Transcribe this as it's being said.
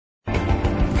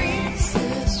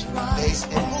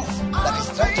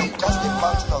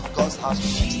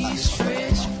house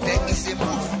there is a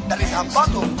move that is about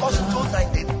to cause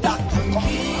tonight the dark to come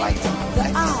to light. The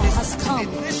hour has come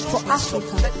for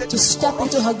Africa to step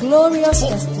into her glorious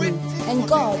destiny, and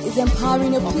God is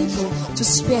empowering a people to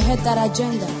spearhead that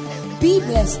agenda. Be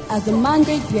blessed as the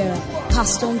mandate bearer,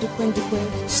 Pastor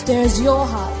Ndukwe, stirs your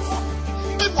heart.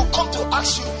 People come to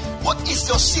ask you, what is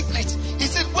your secret? He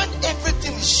said, when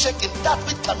everything is shaken, that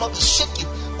which cannot be shaken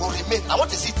will remain. And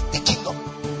what is it? The kingdom.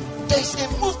 There is a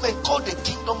movement called the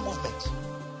kingdom movement.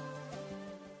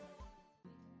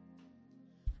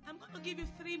 I'm going to give you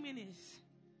 3 minutes.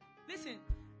 Listen,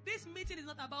 this meeting is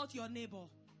not about your neighbor.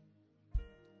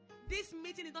 This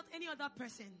meeting is not any other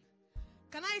person.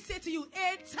 Can I say to you,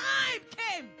 a time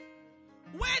came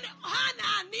when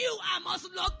Hannah knew I must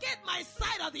locate my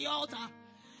side of the altar.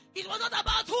 It was not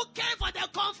about who came for the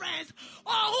conference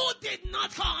or who did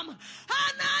not come.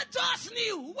 Hannah just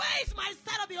knew, where is my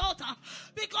side of the altar?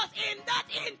 Because in that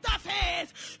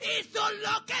interface is the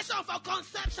location for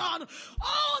conception.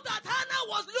 All that Hannah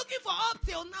was looking for up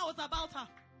till now was about her.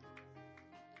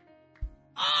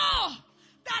 All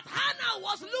that Hannah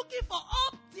was looking for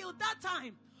up till that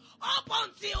time, up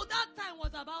until that time was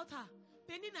about her.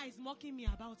 Penina is mocking me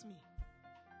about me.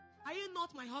 Are you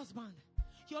not my husband?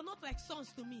 You're not like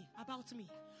sons to me about me.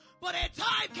 But a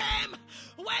time came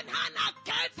when Hannah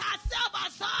kept herself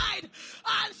aside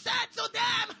and said to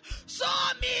them,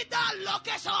 show me the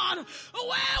location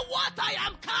where what I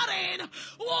am carrying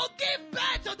will give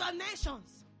birth to the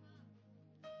nations.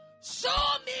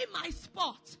 Show me my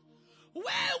spot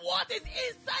where what is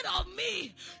inside of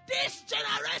me, this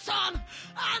generation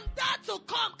and that to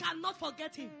come cannot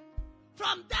forget him.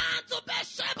 From Dan to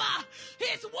Bathsheba,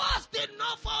 his words did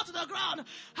not fall to the ground.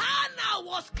 Hannah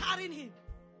was carrying him.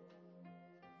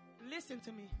 Listen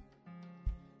to me.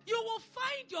 You will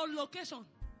find your location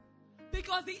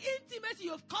because the intimacy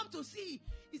you have come to see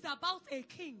is about a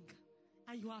king,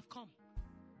 and you have come.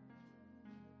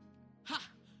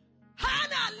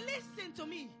 Hannah, listen to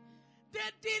me.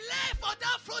 The delay for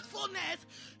that fruitfulness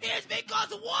is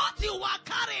because what you are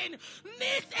carrying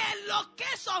needs a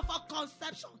location for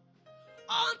conception.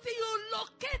 Until you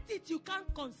locate it, you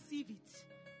can't conceive it.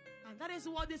 And that is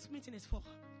what this meeting is for.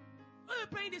 When we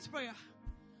pray this prayer,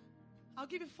 I'll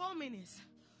give you 4 minutes.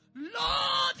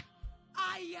 Lord,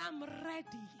 I am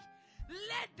ready.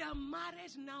 Let the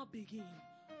marriage now begin.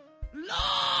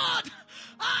 Lord,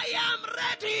 I am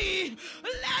ready.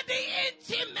 Let the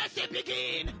intimacy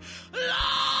begin.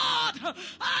 Lord,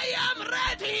 I am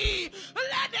ready.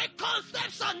 Let the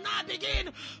conception now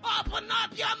begin. Open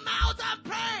up your mouth and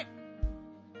pray.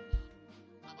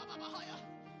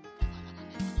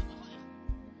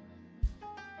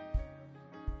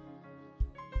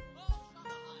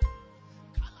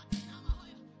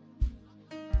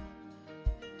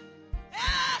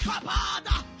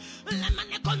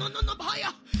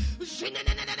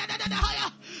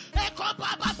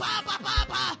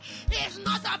 It's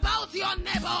not about your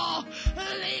neighbor.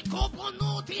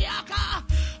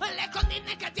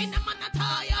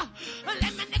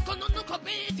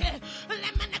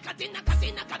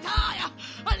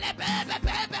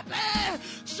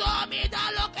 Show me the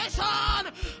location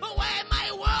where my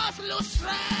words lose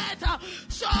strength.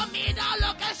 Show me the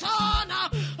location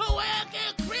where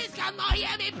Chris cannot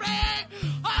hear me pray.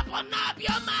 Open up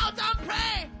your mouth and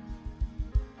pray.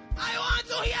 I want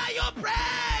to hear you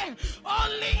pray.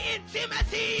 Only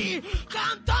intimacy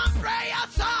can turn prayer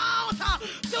sounds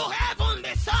to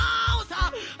heavenly sounds.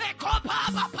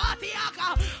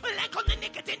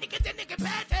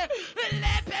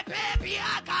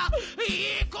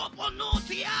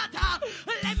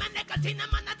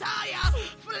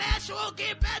 Flesh will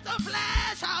give birth to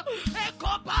flesh.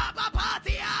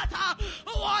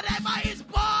 Whatever is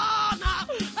born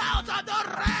out of the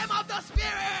realm of the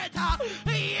spirit.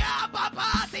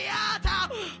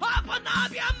 Open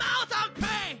up your mouth and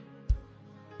pray.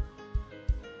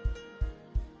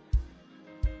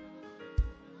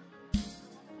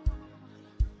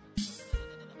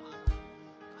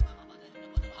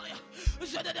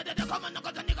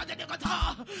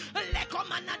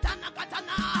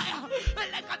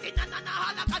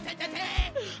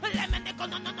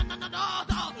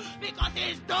 Because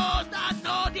it's those that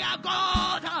know their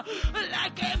God,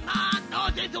 like a man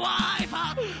knows his wife.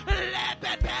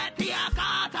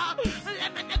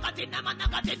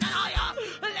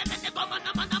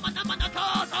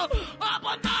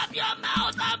 Open up your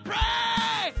mouth and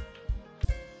pray.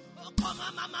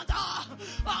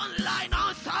 Online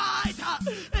on site.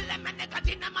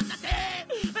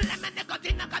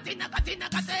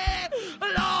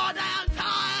 Lord, I am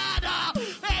tired.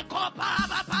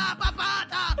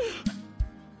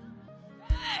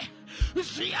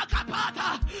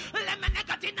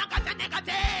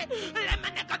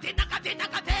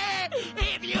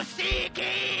 If you seek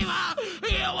him,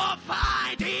 you will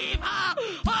find him.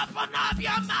 Open up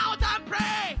your mouth and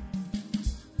pray.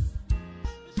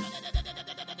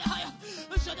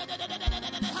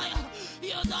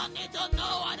 You don't need to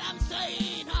know what I'm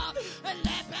saying.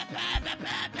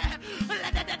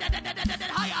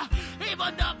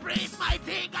 Even the priest might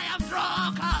think I am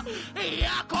drunk.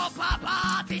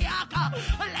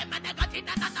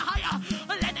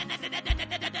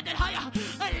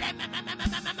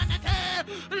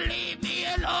 Leave me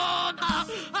alone.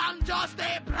 I'm just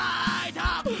a bride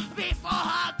before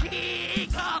her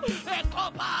king.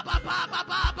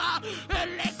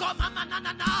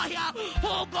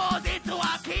 Who goes into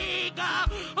a king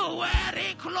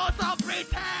wearing clothes of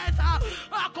pretense?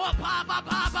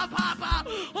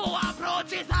 Who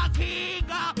approaches a king?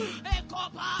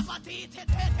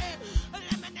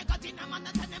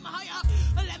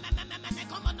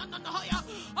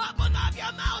 Open up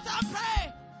your mouth and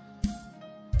pray.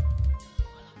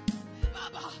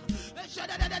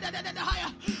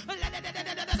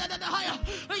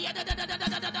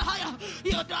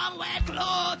 You don't wear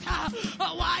clothes.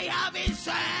 Why having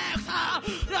sex?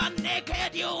 The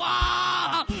naked you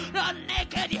are, the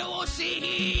naked you will see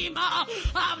him.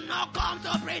 I've not come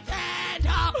to pretend.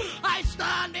 I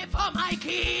stand before my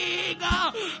king.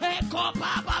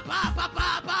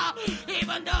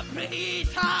 Even the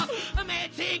priest may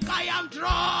think I am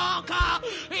drunk.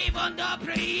 Even the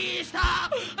priest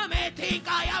may think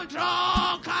I am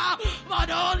drunk. But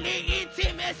only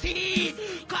intimacy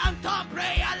can turn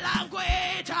prayer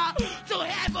language to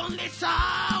heavenly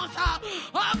sounds.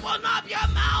 Open up your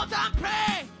mouth and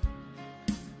pray.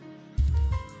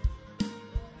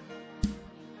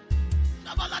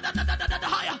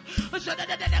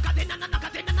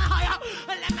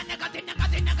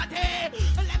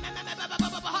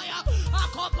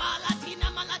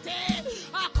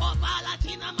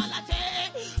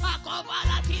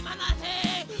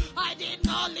 I did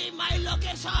not leave my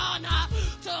location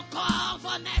to come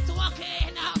for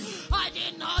networking. I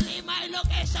did not leave my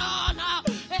location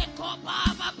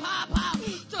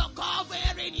to come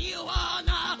wearing you on. I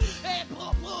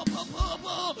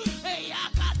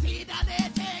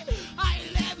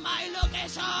left my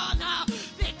location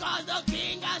because the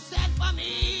king has sent for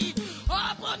me.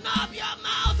 Open up your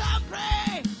mouth and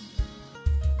pray.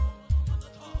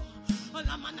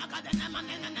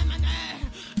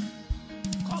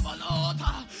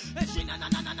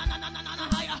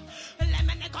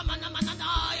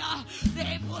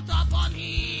 They put upon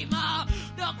him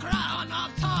the crown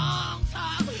of tongues.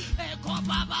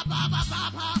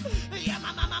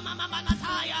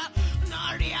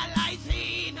 Not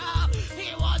realizing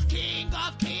he was King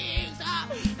of Kings.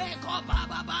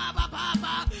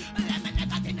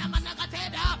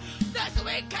 This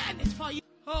weekend is for you.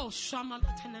 Oh, Shaman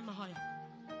Tenemahaya.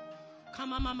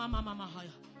 Come on, Mama.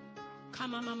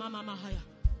 Come on, Mama.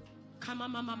 Come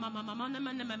on, Mama.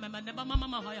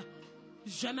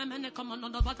 Jemene come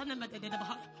on the button and the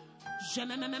Bahaya.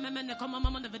 Jemene come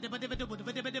on the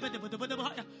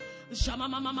Bahaya. Shama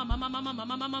Mama.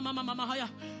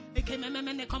 It came a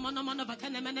common of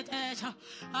 10 minutes.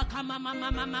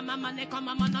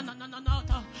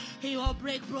 He will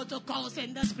break protocols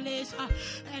in this place.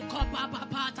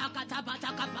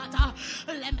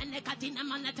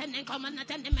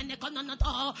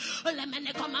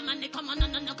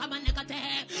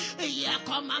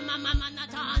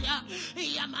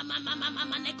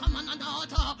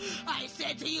 I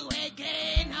say to you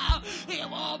again, he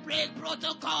will break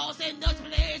protocols in this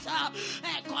place.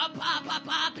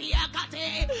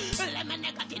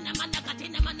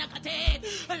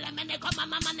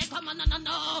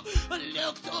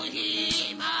 Look to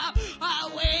him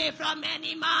away from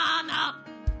any man.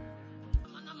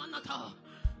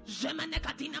 Jemene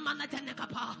katina manatene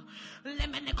kapa.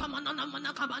 Lemene kamana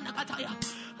manakabana kataya.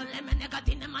 Lemene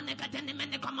katina manekatene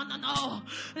mene kamano.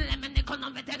 Lemene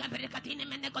konometega berikatine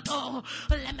menekoto.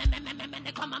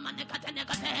 Lemene kamane katene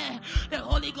kate. The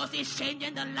Holy Ghost is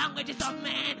changing the languages of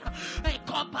men.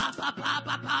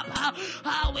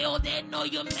 How will they know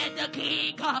you met the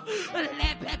king?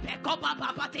 Lepepe kopa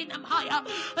papatina haya.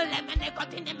 Lemene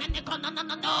katine mene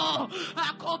konono.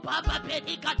 Akopa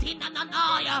papedikatina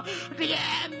nanaya.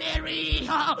 Mary,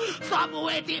 some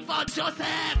waiting for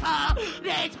Joseph.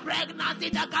 There's pregnancy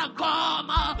that can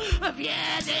come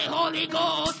via the Holy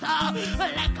Ghost.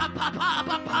 Like a papa,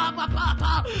 like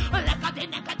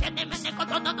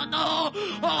a no.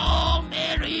 Oh,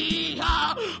 Mary,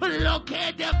 look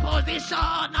at the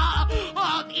position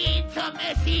of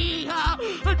intimacy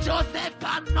Joseph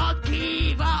cannot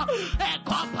give.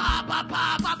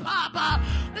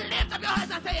 Lift up your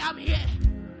hands and say, I'm here.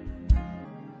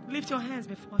 Lift your hands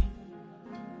before him.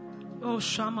 Oh,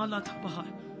 Shama la Tabaha.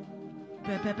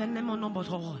 Bebe Nemo no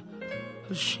Boto.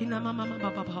 Shina Mama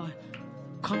Baba.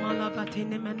 Kamala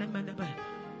Batine Menebe.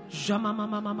 Jama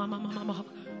Mama Mama.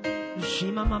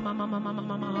 Jima Mama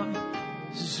Mama.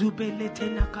 Zubelete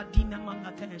Nakadina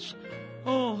Mangatesh.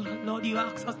 Oh, Lord, you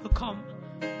asked us to come.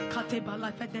 Kateba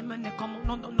life at them and they come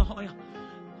on.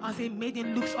 As a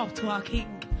maiden looks up to our king.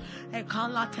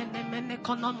 That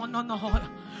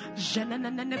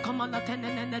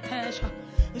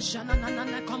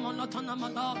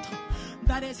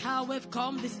is how we've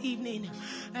come this evening.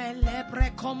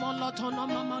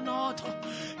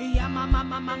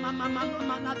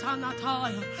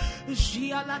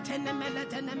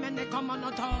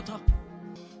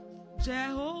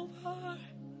 Jehovah,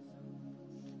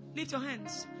 lift your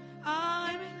hands.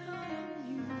 I rely on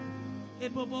you.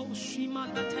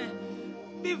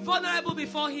 Be vulnerable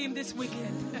before him this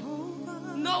weekend.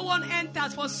 No one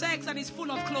enters for sex and is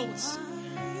full of clothes.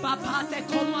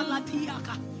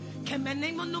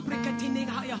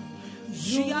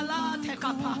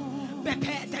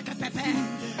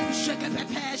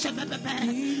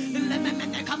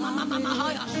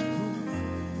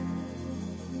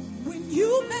 When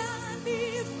you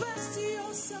manifest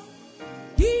yourself,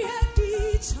 he had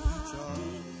each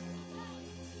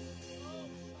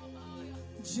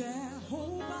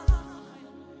Jehovah,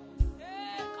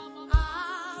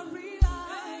 I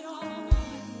rely on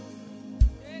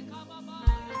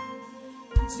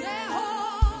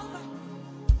Jehovah,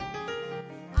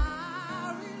 I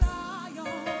rely on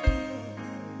you.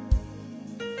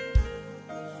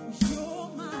 You're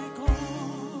my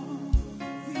confidence.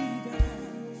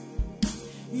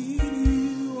 In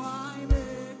you I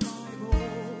make my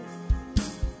boast.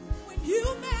 When you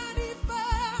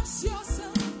manifest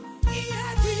yourself,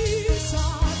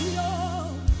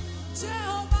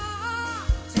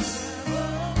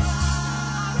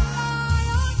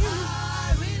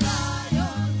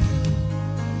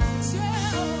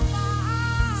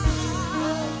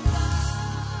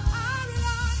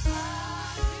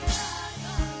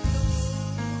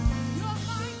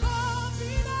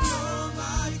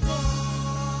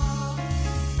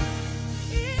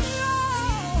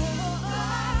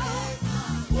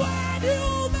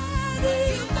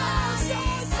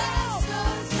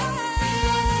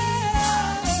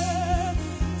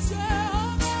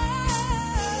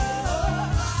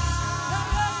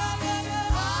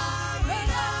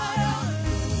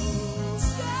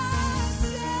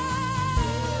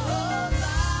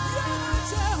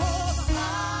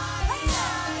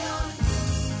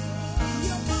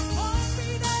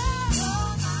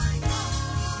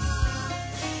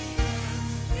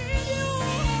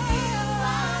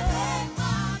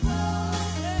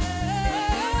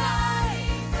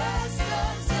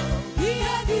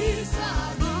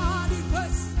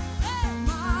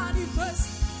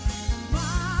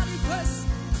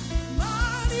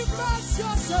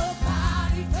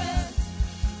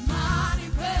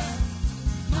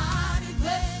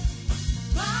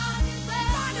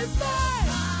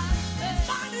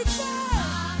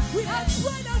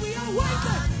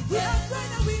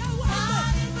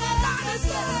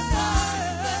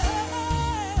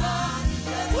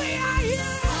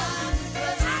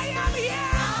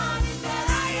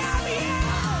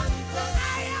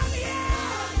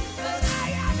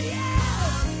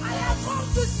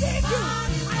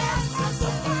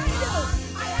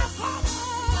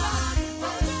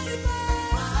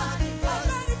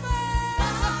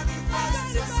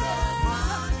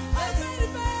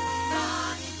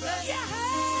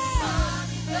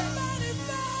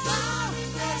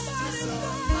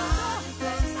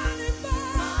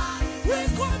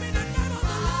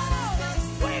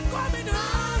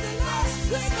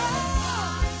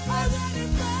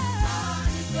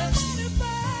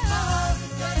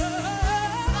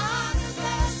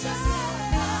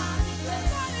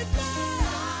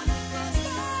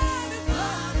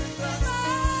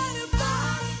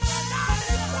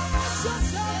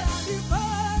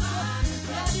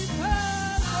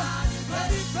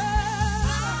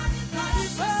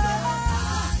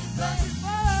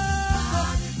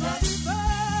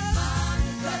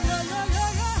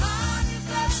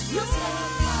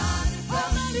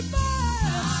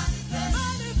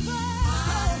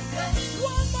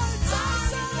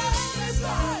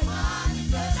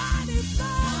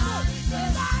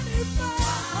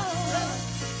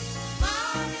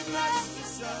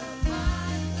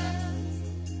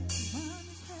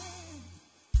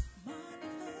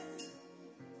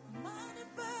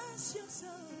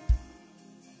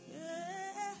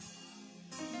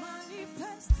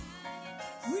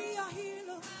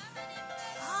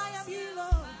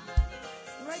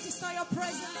 your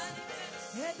presence.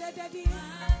 We are here.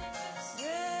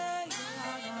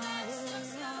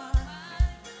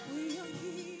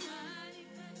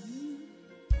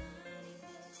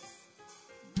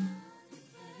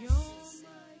 You're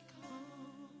my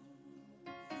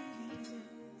confidence.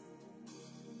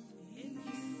 In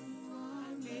you I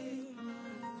make my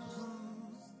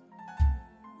boast.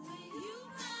 When you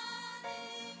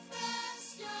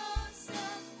manifest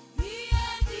yourself,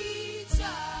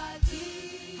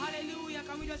 Hallelujah.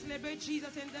 Can we just celebrate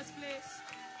Jesus in this place?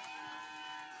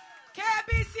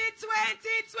 KBC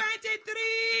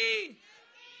 2023.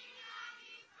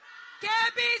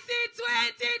 KBC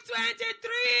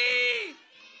 2023.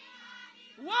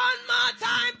 One more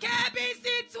time,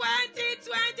 KBC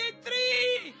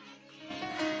 2023.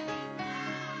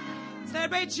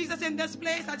 Celebrate Jesus in this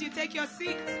place as you take your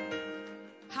seat.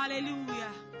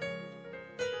 Hallelujah.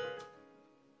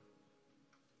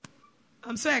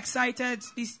 I'm so excited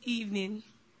this evening.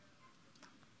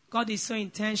 God is so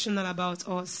intentional about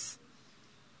us.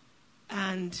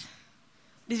 And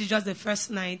this is just the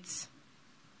first night,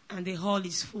 and the hall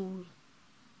is full.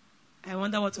 I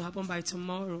wonder what will happen by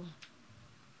tomorrow.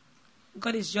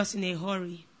 God is just in a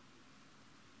hurry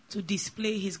to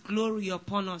display his glory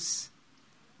upon us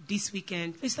this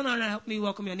weekend. Please stand around and help me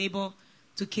welcome your neighbor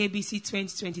to KBC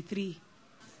 2023.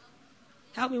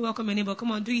 Help me welcome your neighbor.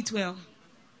 Come on, do it well.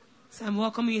 So I'm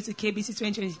welcoming you to KBC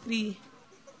 2023.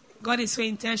 God is so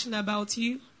intentional about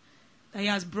you that he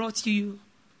has brought you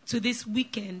to this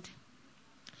weekend.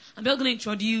 I'm just going to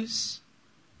introduce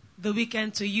the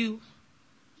weekend to you,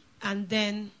 and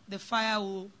then the fire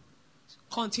will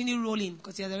continue rolling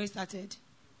because it has already started.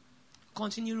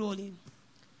 Continue rolling.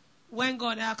 When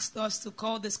God asked us to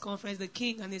call this conference The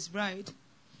King and His Bride,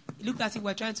 it looked as if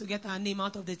we're trying to get our name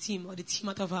out of the team or the team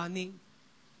out of our name.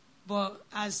 But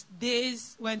as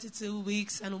days went into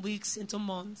weeks and weeks into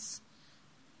months,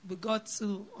 we got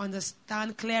to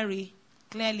understand clearly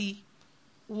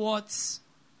what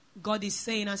God is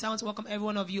saying. And so I want to welcome every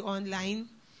one of you online.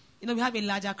 You know, we have a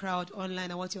larger crowd online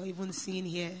than what you're even seeing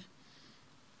here.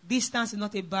 Distance is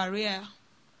not a barrier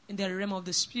in the realm of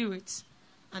the Spirit.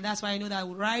 And that's why I know that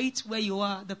right where you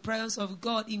are, the presence of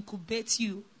God incubates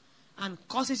you and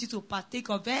causes you to partake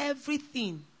of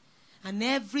everything and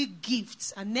every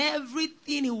gift and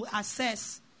everything he will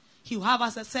assess. He will have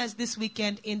us assess this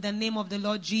weekend in the name of the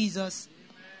Lord Jesus.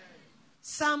 Amen.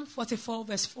 Psalm 44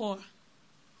 verse 4. I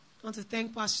want to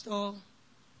thank Pastor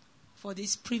for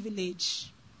this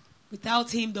privilege.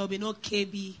 Without him, there will be no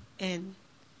KBN.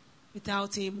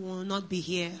 Without him, we will not be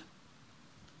here.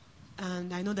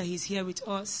 And I know that he's here with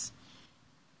us.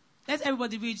 Let's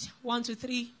everybody read 1, 2,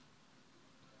 3.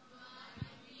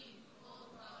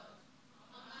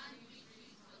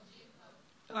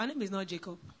 Our name is not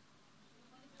Jacob,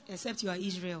 except you are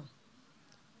Israel.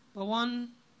 But 1,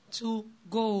 2,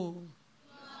 go.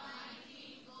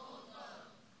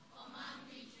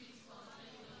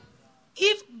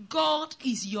 If God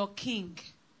is your king,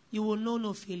 you will know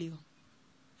no failure.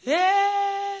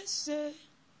 Yes,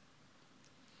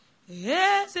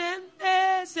 yes, and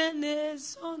yes, and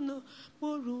yes, oh no,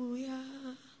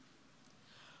 Muruya.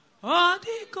 Oh,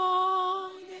 the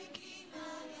God,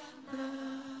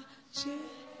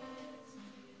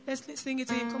 let's sing it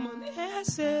to him. Come on.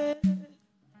 Yes, yes.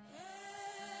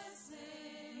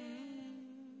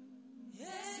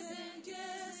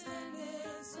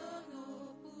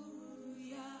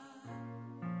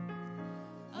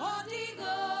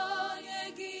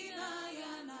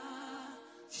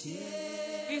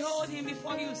 Behold him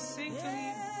before you sing to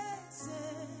him.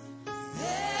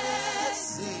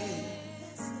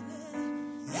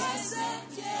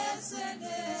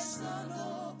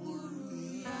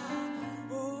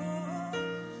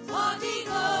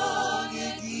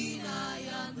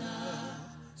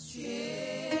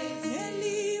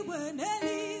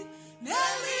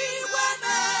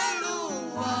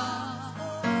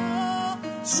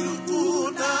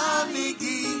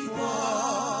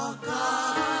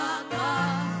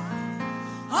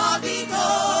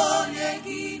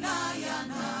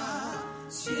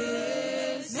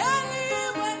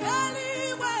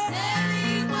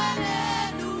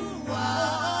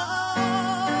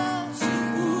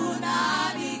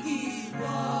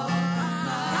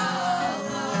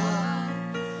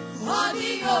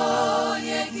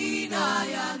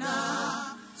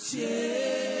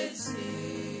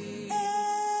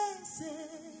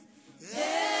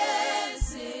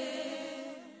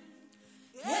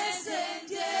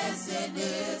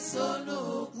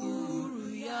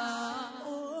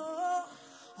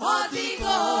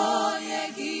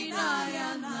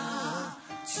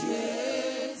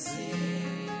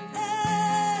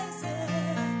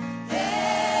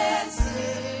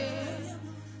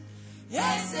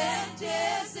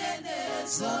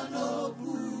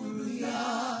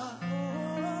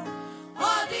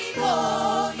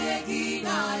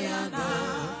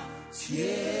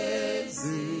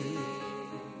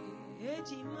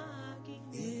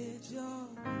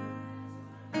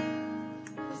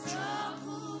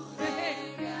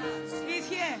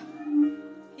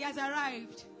 has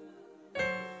arrived.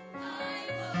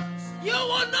 You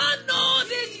will not know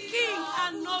this king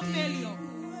and no failure.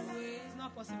 It's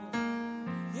not possible.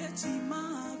 Impossible.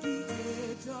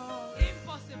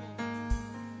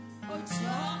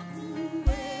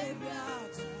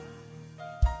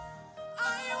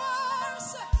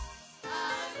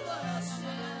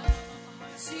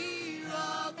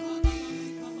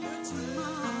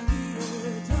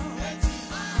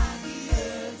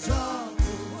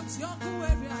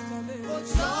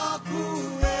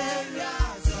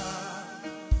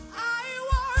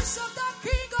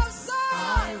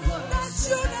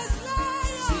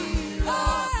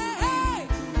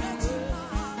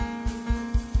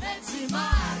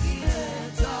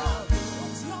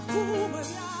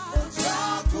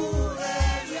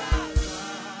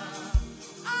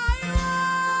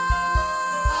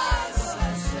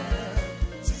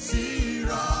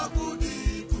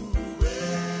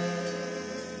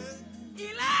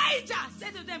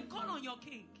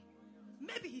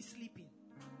 Maybe he's sleeping.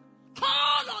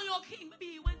 Call on your king. Maybe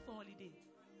he went for holiday.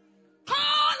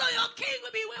 Call on your king.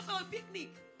 Maybe he went for a picnic.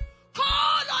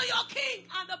 Call on your king.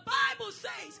 And the Bible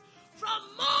says, from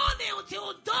morning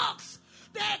until dusk,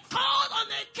 they called on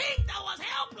a king that was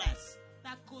helpless,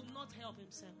 that could not help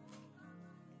himself.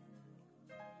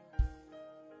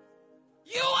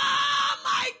 You are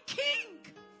my king.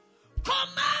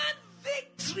 Command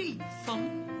victory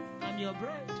from I'm your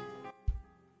bread.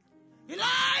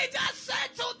 Elijah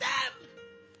said to them,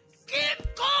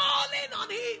 keep calling on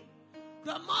him.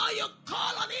 The more you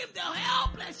call on him, the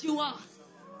helpless you are.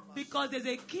 Because there's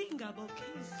a king above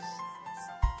kings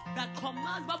that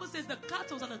commands. The Bible says the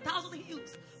cattle on 1,000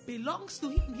 hills belongs to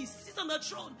him. He sits on the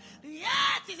throne. The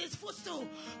earth is his footstool.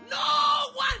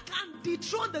 No one can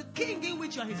dethrone the king in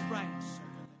which you are his bride.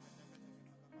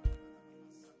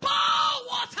 Pour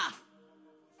water.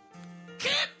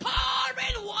 Keep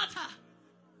pouring water.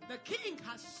 The king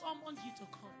has summoned you to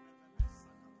come.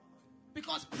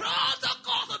 Because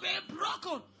protocols will be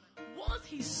broken once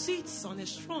he sits on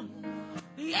his throne.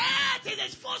 The earth is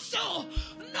his footstool.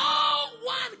 No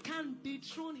one can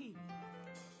dethrone him.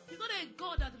 He's not a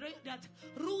God that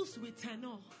rules with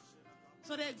tenor.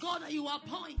 So the God that you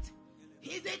appoint,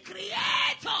 he's the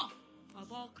creator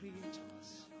of all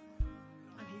creatures.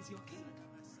 And he's your king.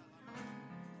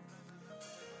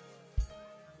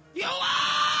 You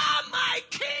are my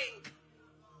king.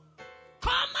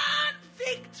 Command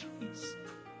victories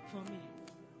for me.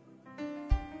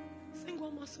 Sing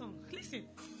one more song. Listen.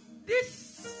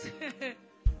 This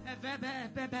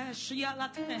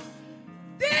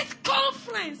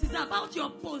conference is about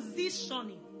your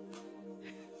positioning.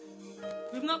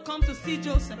 We've not come to see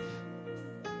Joseph.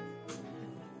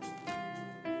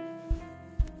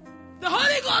 The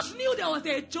Holy Ghost knew there was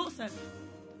a Joseph,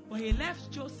 but he left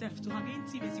Joseph to have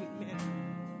intimacy with Mary.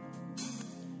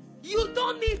 You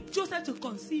don't need Joseph to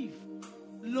conceive.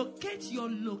 Locate your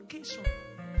location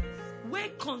where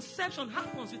conception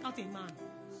happens without a man.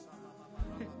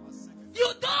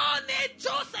 You don't need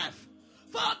Joseph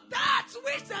for that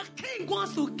which the king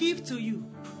wants to give to you.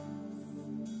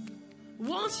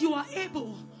 Once you are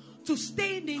able to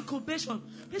stay in the incubation,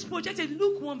 this project is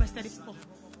Luke 1 verse 34,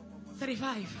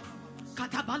 35.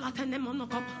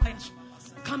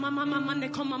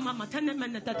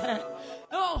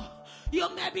 Oh, you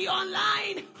may be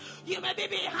online, you may be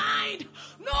behind.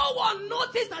 No one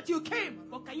noticed that you came,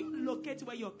 but can you locate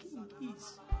where your king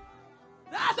is?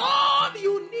 That's all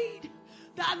you need.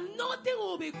 That nothing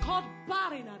will be caught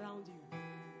barren around you.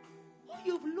 Oh,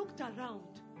 you've looked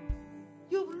around.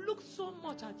 You've looked so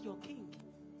much at your king.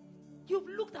 You've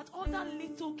looked at other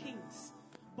little kings.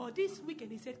 But this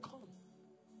weekend he said, come.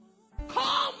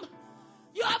 Come.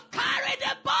 You have carried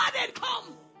the burden.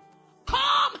 Come.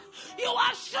 Come. You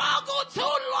have struggled too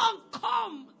long.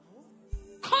 Come.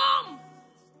 Come.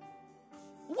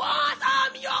 Once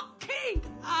I'm your king,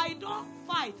 I don't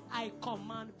fight. I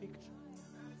command victory.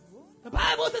 The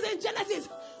Bible says in Genesis,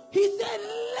 he said,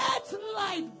 let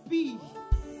light be.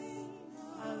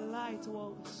 And light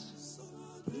was.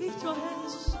 Lift your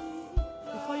hands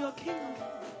before your king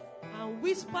and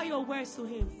whisper your words to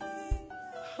him.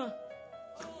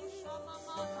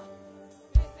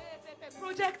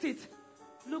 Project it.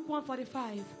 Luke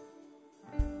 1:45.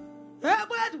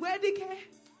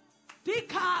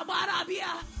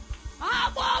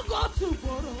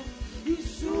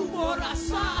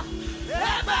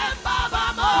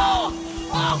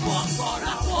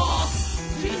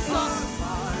 Jesus.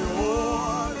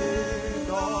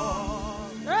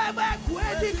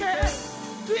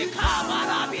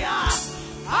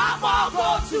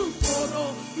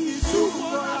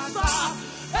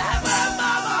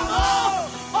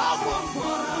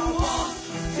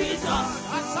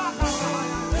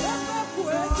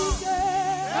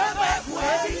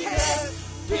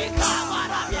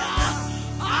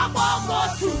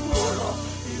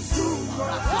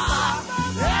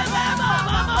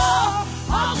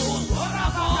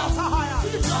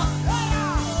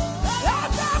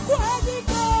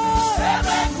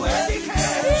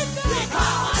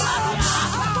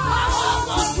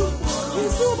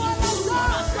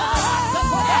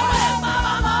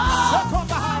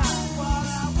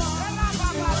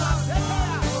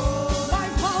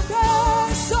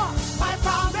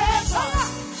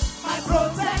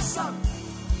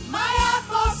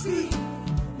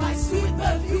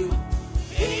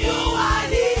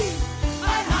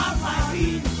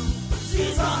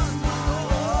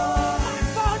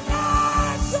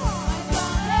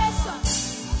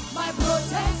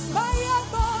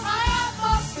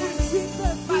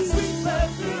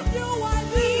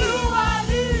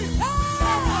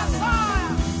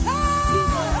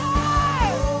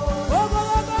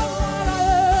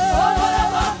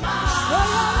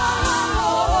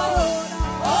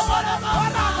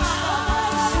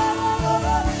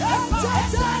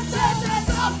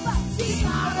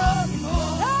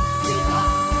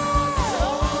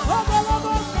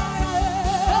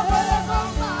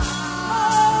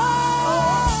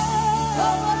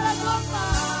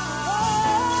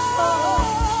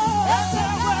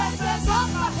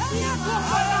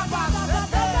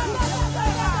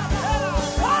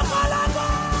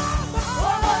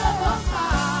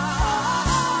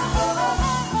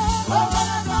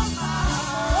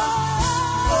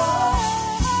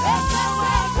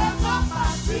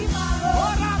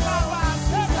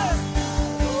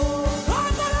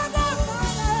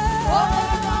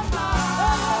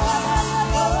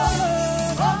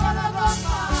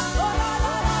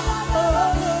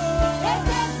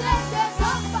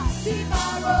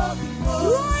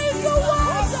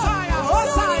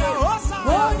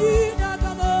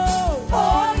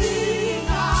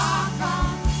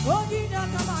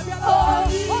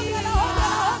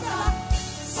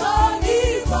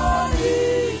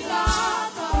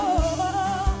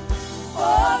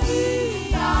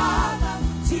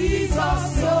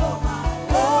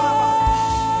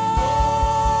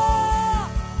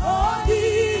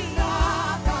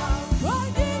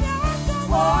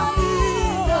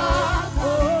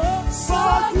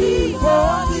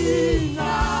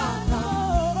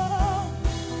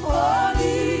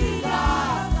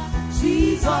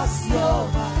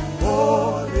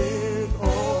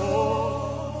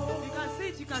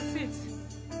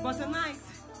 Tonight,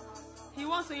 he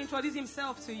wants to introduce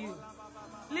himself to you.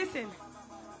 Listen,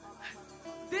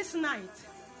 this night,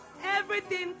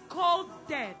 everything called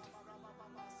dead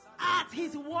at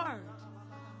his word.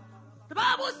 The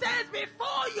Bible says,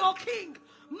 before your king,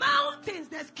 mountains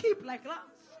they skip like lambs.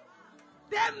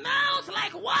 They melt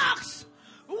like wax.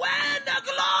 When the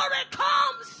glory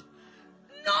comes,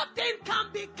 nothing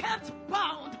can be kept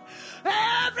bound.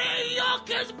 Every yoke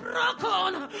is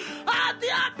broken at the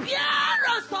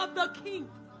appearance of the king.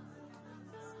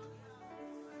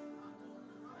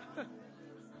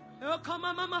 Oh, come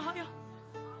on, mama, higher.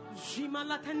 Jima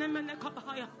latenemene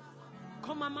kapaya.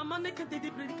 Come on, mama,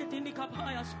 nekadidi bridikatini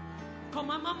kapayas.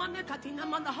 Come on, mama, nekatina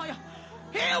mandahaya.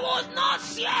 He will not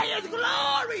share his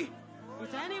glory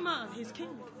with any man, his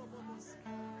king.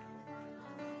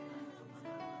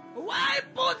 Why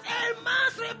put a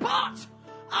man's report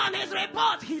on his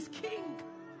report, his king?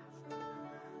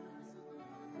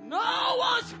 No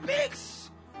one speaks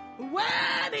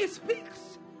when he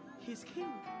speaks, his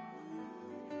king.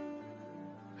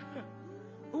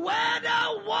 Where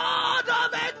the word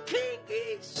of a king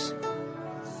is,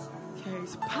 there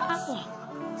is power.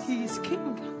 He is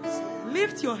king.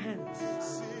 Lift your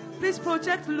hands. Please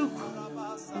project Luke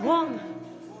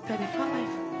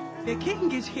 1:35. The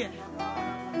king is here.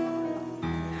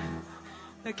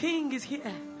 The king is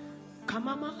here.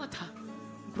 Kamamata.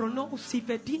 Bruno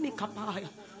Sivedini Kapaya.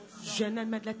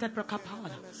 Jenemelete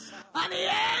Prakapala. And the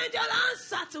angel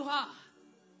answered to her.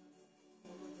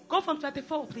 Go from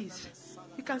 24, please.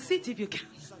 You can sit if you can.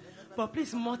 But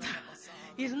please, Mota,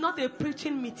 it's not a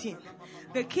preaching meeting.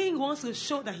 The king wants to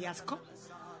show that he has come.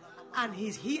 And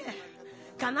he's here.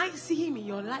 Can I see him in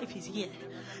your life? He's here.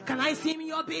 Can I see him in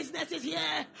your business? He's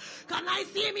here. Can I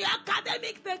see him in your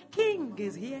academic? The king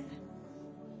is here.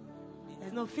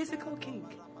 There's no physical king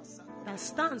that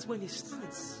stands when he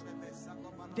stands.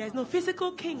 There's no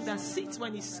physical king that sits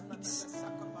when he sits.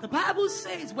 The Bible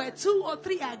says where 2 or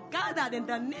 3 are gathered in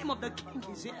the name of the king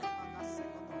is here.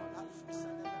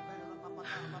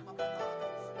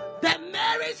 Then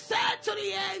Mary said to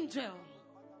the angel,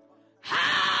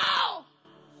 how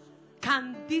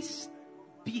can this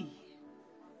be,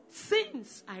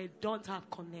 since I don't have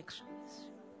connections?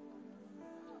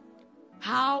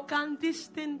 How can this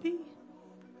thing be?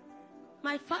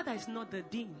 My father is not the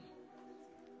dean.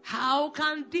 How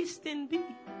can this thing be?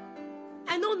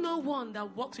 I know no one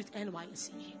that works with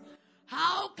NYC.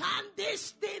 How can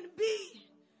this thing be?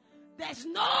 There's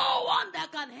no one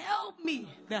that can help me.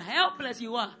 The helpless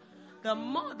you are, the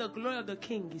more the glory of the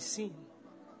king is seen.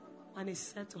 And he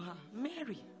said to her,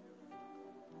 Mary,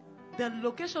 the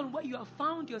location where you have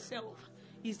found yourself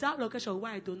is that location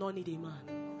where I do not need a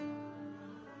man.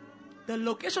 The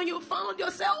location you found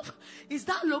yourself is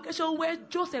that location where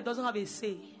Joseph doesn't have a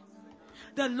say.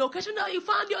 The location that you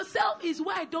found yourself is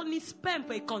where I don't need sperm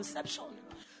for a conception.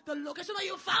 The location that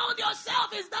you found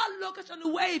yourself is that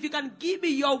location where if you can give me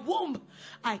your womb,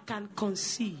 I can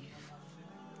conceive.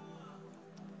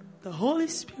 The Holy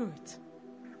Spirit,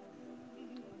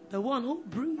 the one who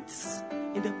breathes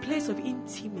in the place of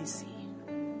intimacy,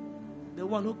 the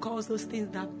one who calls those things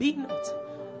that be not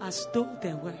as though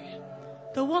they were,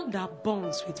 the one that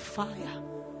burns with fire,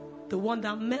 the one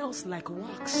that melts like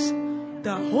wax,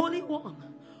 the Holy One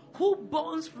who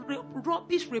burns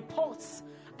rubbish reports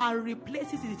and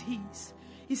replaces it with his.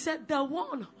 He said, the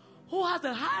one who has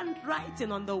the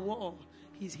handwriting on the wall,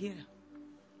 he's here.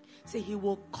 Say, he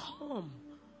will come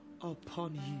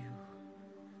upon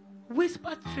you.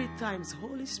 Whisper 3 times,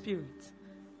 Holy Spirit,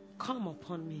 come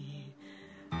upon me.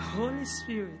 Holy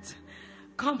Spirit,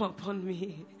 come upon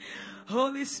me.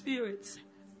 Holy Spirit,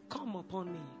 come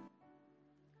upon me.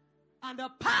 And the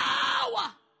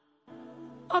power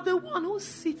of the one who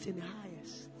sits in the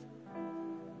highest.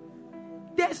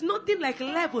 There's nothing like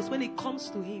levels when it comes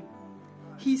to him.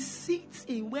 He sits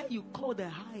in where you call the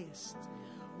highest,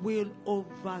 will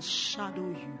overshadow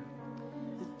you.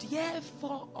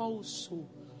 Therefore also,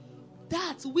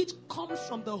 that which comes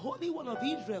from the Holy One of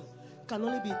Israel can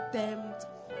only be termed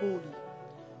holy.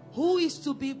 Who is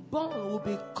to be born will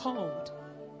be called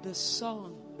the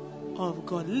Son of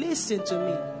God. Listen to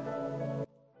me.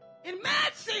 In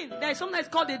medicine, there is something that's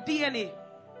called the DNA.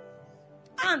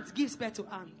 Ant gives birth to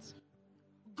ant.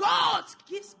 Goat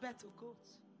gives birth to goat.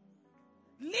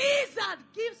 Lizard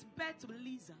gives birth to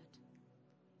lizard.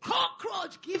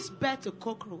 Cockroach gives birth to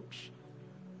cockroach.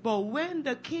 But when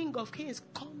the King of Kings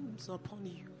comes upon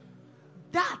you,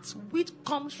 that which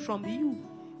comes from you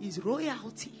is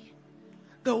royalty.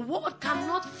 The world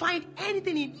cannot find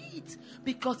anything in it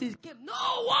because it came. No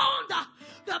wonder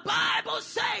the Bible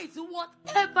says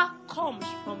whatever comes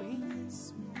from him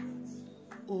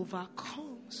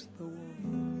overcomes the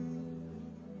world.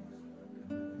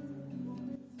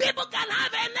 people can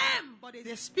have a name, but it's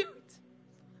a spirit.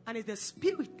 And it's the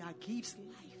spirit that gives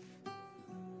life.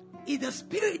 It's the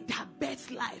spirit that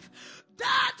bears life.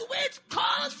 That which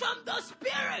comes from the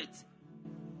spirit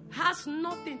has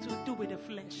nothing to do with the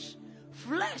flesh.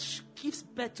 Flesh gives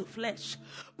birth to flesh,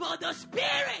 but the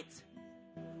spirit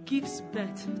gives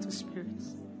birth to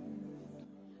spirits.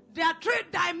 There are 3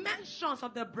 dimensions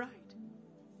of the bride.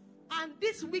 And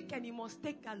this weekend you must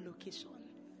take that location.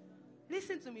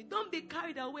 Listen to me. Don't be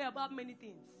carried away about many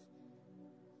things.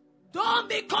 Don't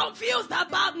be confused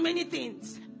about many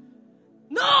things.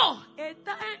 No. A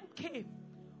time came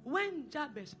when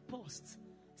Jabez paused.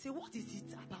 Say, what is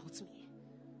it about me?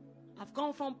 I've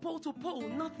gone from pole to pole,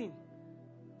 nothing.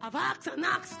 I've asked and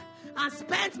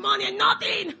spent money,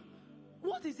 nothing.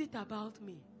 What is it about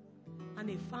me? And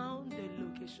he found the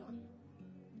location.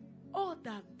 Oh,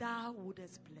 that thou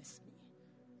wouldest bless me,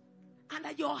 and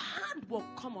that your hand will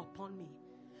come upon me,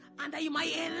 and that you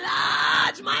might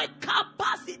enlarge my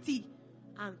capacity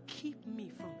and keep me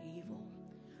from evil.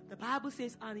 The Bible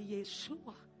says, and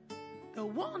Yeshua, the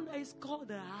one that is called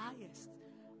the highest,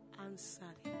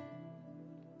 answered him.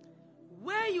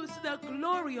 Where you see the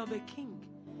glory of a king,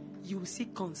 you will see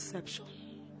conception.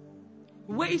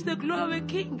 Where is the glory of a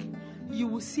king? You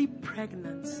will see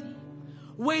pregnancy.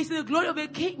 Where is the glory of a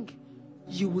king?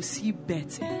 You will see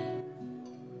birth. I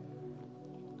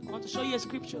want to show you a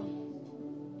scripture.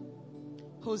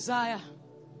 Hosea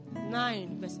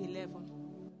 9 verse 11.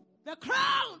 The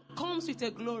crown comes with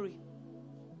a glory.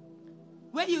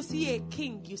 Where you see a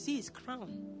king, you see his crown.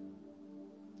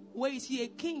 Where you see a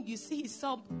king, you see his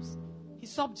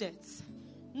subjects.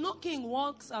 No king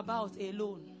walks about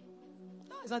alone.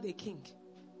 That is not a king.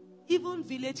 Even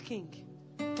village king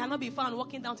cannot be found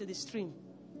walking down to the stream.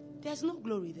 There's no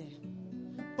glory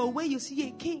there. But where you see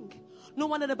a king, no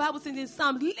wonder the Bible says in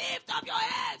Psalms, lift up your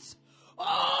heads,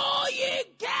 all ye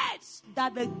gates,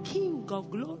 that the King of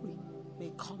glory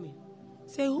may come in.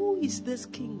 Say, who is this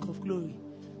King of glory?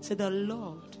 Say, the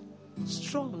Lord,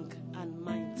 strong and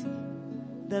mighty.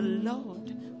 The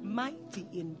Lord, mighty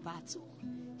in battle.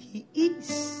 He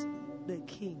is the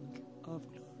King of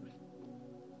glory.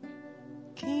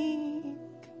 King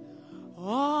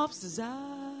of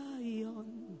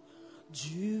Zion,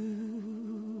 Judas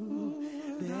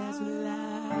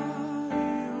Lion,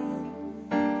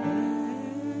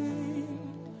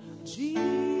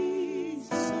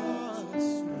 Jesus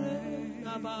reign.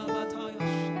 King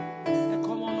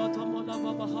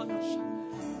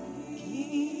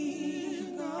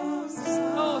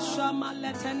of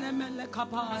Zion,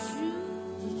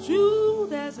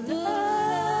 Judas Lion,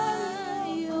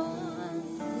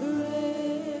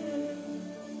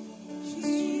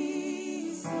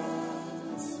 Jesus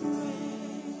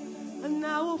reign. And I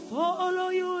will follow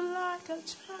you like a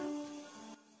child.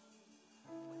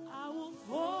 I will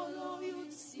follow you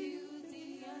till the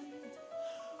end.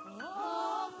 Oh,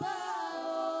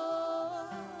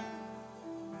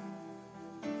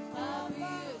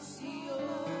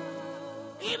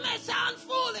 it may sound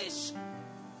foolish,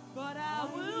 but I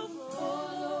will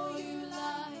follow you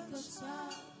like a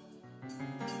child.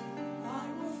 I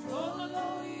will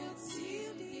follow you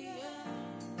till the end.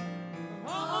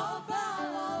 Oh, Oba,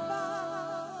 Oba,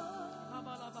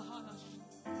 Oba,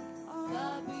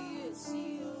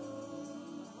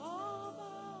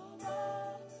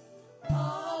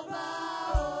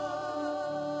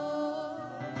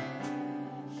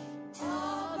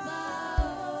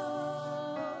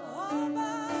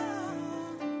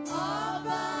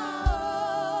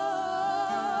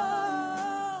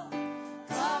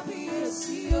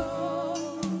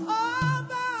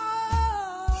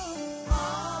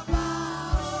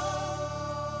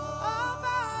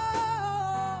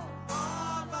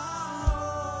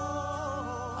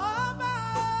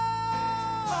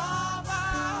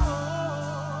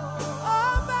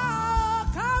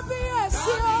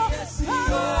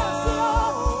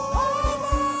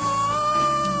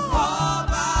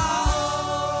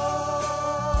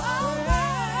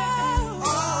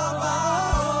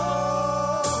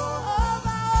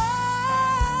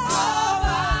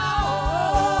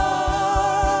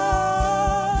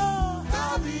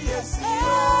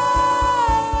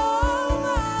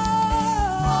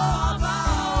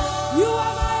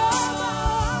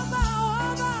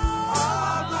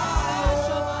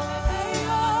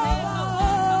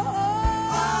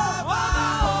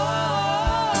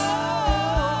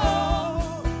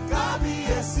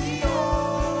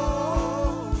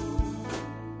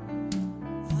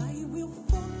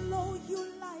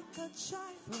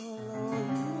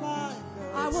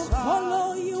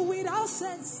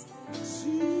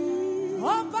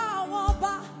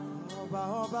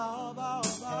 Oba, Oba,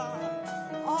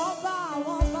 Oba,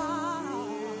 Oba.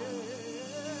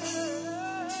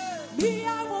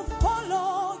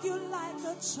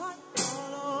 time.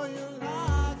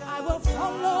 I will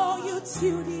follow you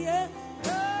till the end.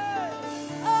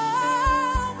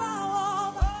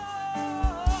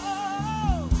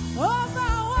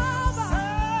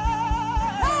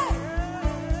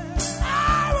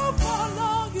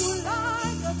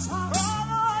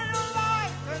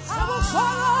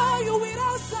 Follow you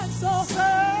without sense of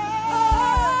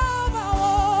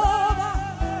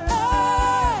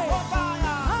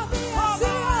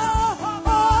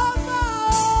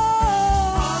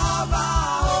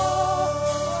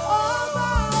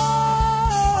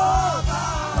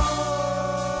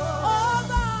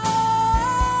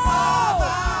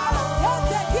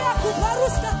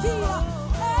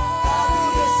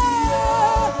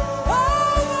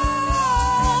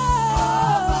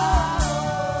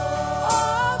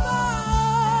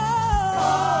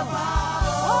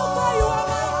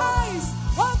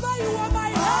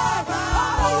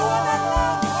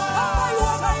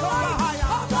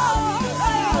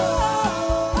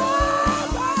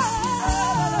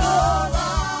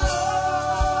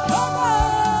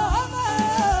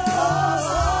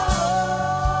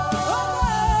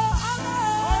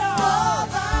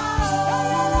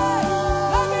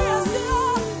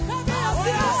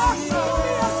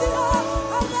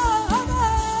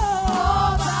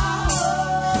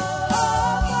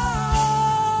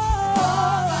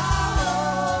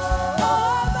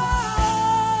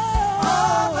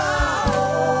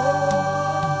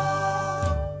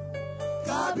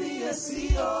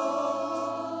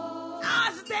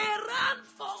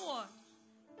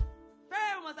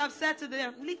To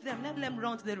them, leave them, let them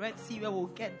run to the Red Sea where we'll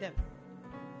get them.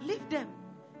 Leave them.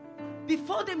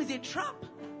 Before them is a trap.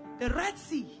 The Red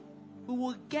Sea, we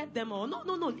will get them all. No,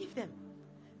 leave them.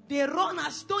 They run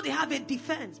as though they have a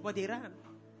defense, but they ran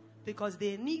because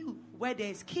they knew where there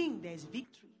is king, there is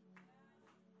victory.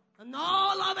 And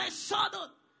all of a sudden,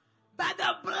 by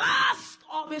the blast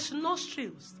of his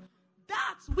nostrils,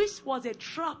 that which was a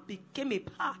trap became a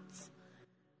path.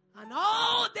 And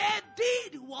all they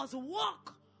did was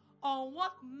walk on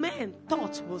what men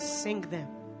thought would sink them.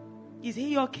 Is he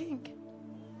your king?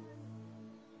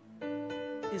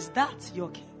 Is that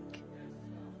your king?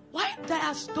 Why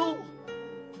die as though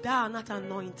thou art not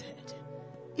anointed?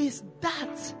 Is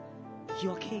that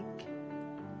your king?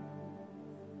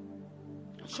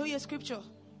 I'll show you a scripture.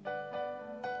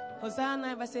 Hosea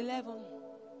 9 verse 11.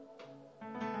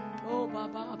 Oh,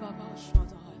 Baba.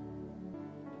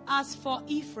 As for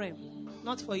Ephraim,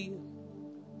 not for you,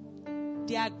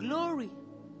 their glory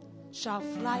shall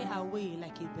fly away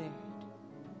like a bird.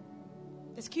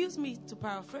 Excuse me to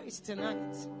paraphrase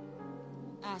tonight.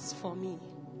 As for me,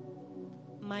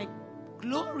 my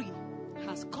glory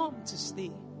has come to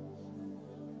stay.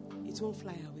 It won't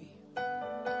fly away.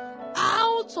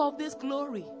 Out of this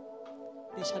glory,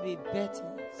 there shall be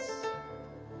birthings.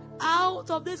 Out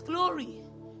of this glory,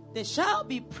 there shall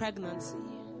be pregnancy.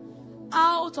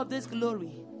 Out of this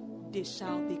glory, there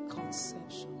shall be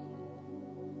conception.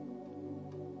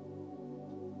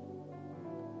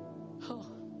 Oh.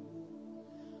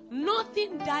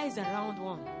 Nothing dies around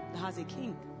one that has a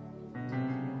king.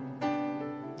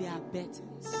 They are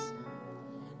birthings.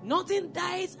 Nothing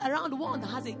dies around one that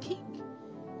has a king.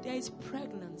 There is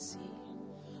pregnancy.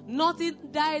 Nothing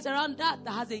dies around that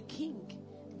has a king.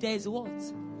 There is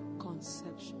what?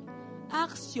 Conception.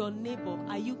 Ask your neighbor,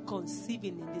 are you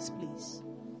conceiving in this place?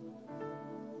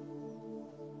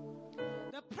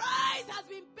 The price has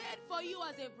been paid for you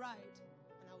as a bride.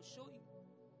 And I will show you.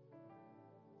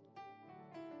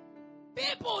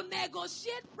 People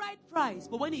negotiate bride price,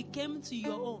 but when it came to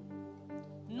your own,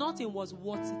 nothing was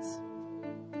worth it.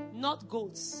 Not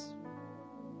goats,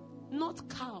 not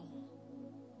cow,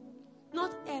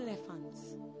 not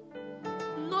elephants,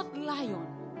 not lion.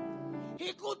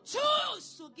 He could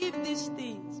choose to give these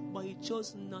things, but he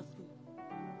chose nothing.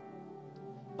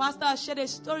 Pastor shared a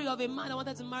story of a man that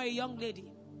wanted to marry a young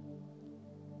lady.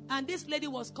 And this lady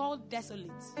was called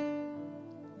desolate.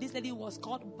 This lady was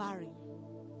called barren.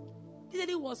 This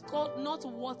lady was called not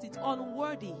worth it,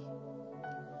 unworthy.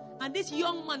 And this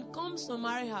young man comes to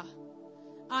marry her.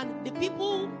 And the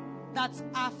people that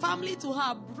are family to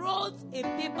her brought a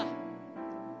paper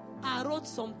and wrote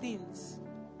some things.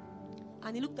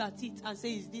 And he looked at it and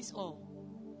said, is this all?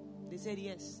 They said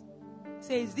yes.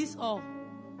 Say, is this all?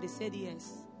 They said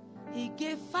yes. He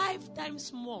gave 5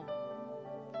 times more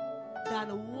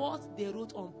than what they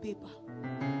wrote on paper.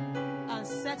 And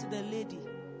said to the lady,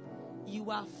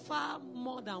 you are far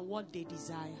more than what they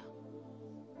desire.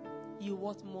 You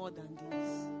want more than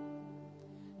this.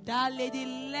 That lady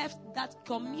left that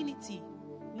community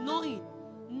knowing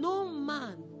no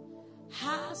man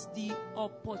has the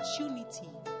opportunity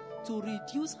to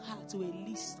reduce her to a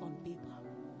list on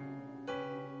paper.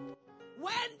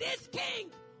 When this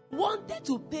king wanted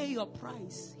to pay your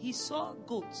price, he saw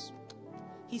goats,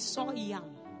 he saw yam,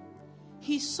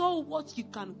 he saw what you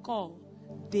can call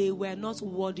they were not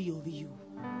worthy of you.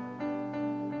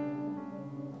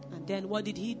 And then what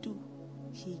did he do?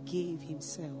 He gave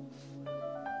himself.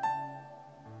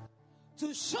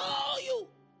 To show you,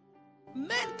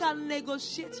 men can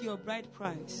negotiate your bride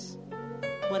price,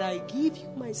 but I give you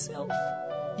myself.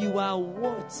 You are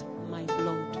worth my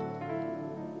blood.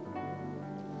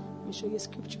 Let me show you a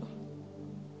scripture.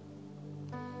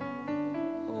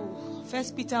 1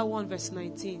 Peter 1 verse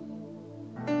 19.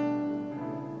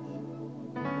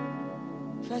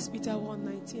 1 Peter 1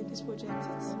 19. Please project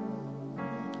it.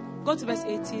 Go to verse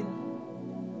 18.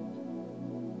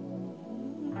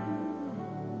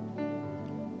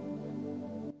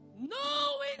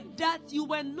 Knowing that you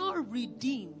were not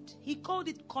redeemed, he called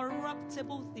it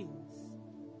corruptible things,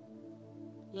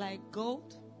 like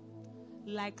gold,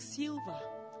 like silver,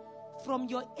 from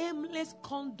your aimless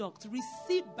conduct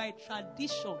received by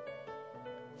tradition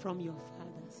from your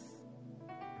fathers.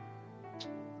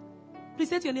 Please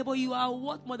say to your neighbor, you are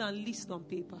worth more than list on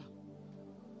paper.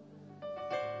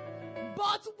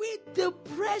 But with the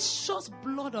precious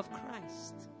blood of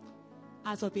Christ,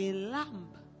 as of a lamb,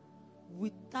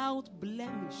 without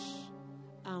blemish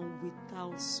and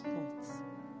without spot.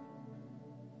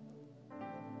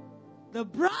 The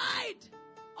bride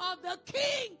of the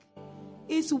king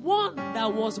is one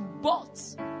that was bought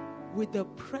with the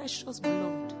precious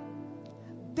blood.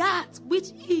 That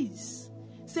which is,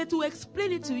 say, to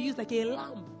explain it to you, is like a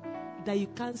lamb that you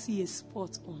can't see a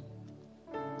spot on,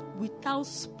 without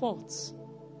spots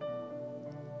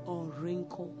or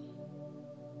wrinkle.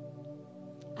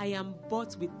 I am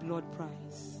bought with blood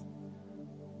price.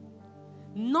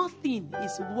 Nothing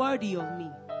is worthy of me.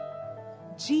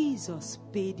 Jesus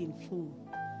paid in full.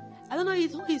 I don't know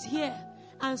who is here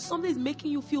and something is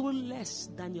making you feel less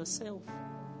than yourself.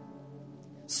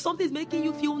 Something is making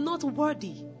you feel not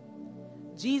worthy.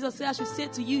 Jesus said, I should say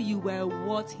to you, you were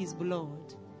worth his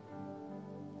blood.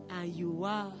 And you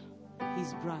are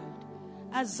his bride.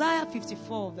 Isaiah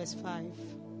 54 verse 5.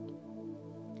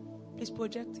 Please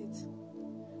project it.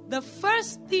 The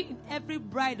first thing every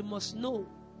bride must know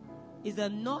is the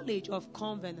knowledge of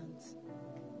covenant.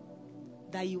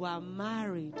 That you are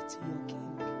married to your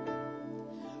king.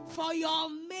 For your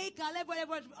maker,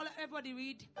 everybody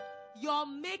read. Your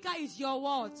maker is your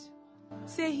what?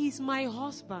 Say, he's my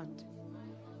husband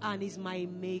and he's my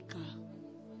maker.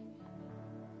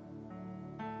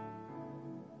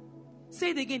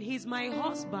 Say it again. He's my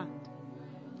husband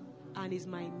and he's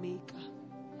my maker.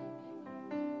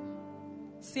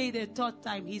 Say the third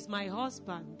time. He's my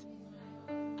husband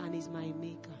and he's my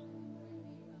maker.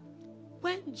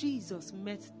 When Jesus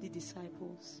met the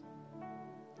disciples,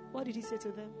 what did he say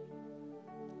to them?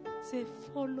 Say,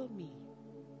 follow me.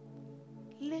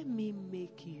 Let me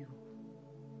make you.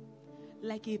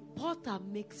 Like a potter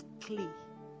makes clay.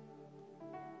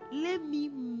 Let me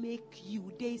make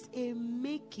you. There is a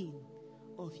making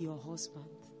of your husband.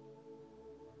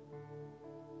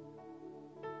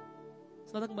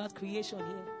 It's not talking about creation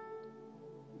here.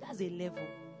 That's a level.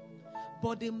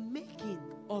 But the making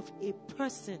of a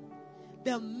person,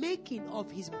 the making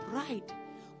of his bride,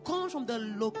 comes from the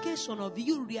location of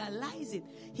you realizing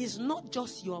he's not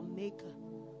just your maker,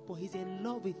 but he's in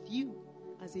love with you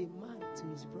as a man to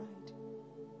his bride.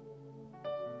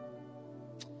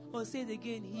 Or say it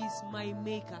again, he's my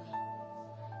maker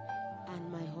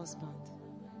and my husband.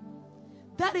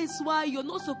 That is why you're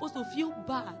not supposed to feel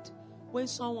bad when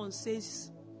someone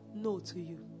says no to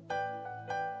you.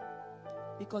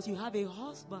 Because you have a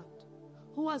husband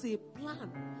who has a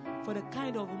plan for the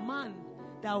kind of man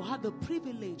that will have the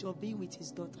privilege of being with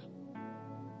his daughter.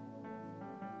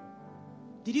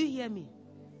 Did you hear me?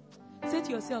 Say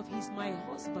to yourself, he's my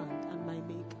husband and my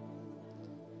maker.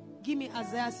 Give me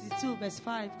Isaiah 62 verse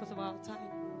 5 because of our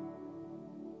time.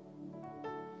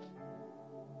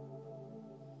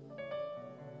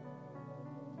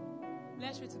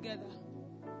 Let's read together.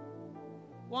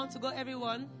 Want to go,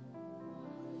 everyone?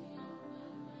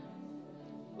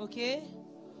 Okay?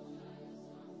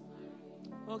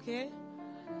 Okay?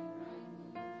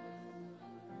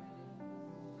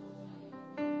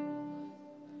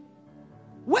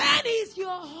 When is your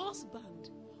husband?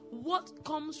 What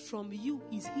comes from you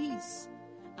is his,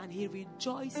 and he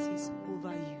rejoices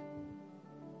over you.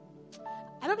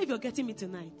 I don't know if you're getting me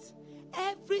tonight.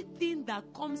 Everything that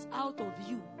comes out of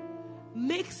you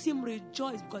makes him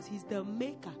rejoice because he's the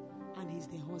maker and he's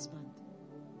the husband.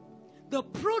 The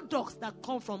products that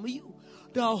come from you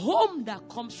the home that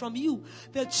comes from you,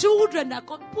 the children that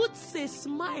come, puts a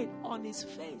smile on his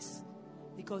face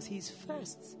because he's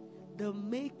first the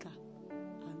maker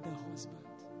and the husband.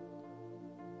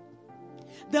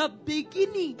 The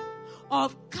beginning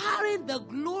of carrying the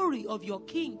glory of your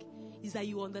king is that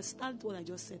you understand what I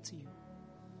just said to you.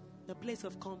 The place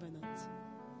of covenant.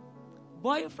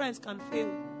 Boyfriends can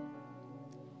fail.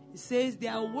 It says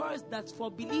there are words that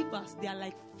for believers they are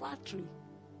like flattery.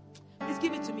 Please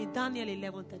give it to me. Daniel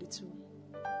 11:32.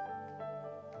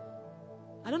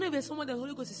 I don't know if there's someone the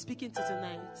Holy Ghost is speaking to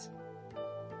tonight.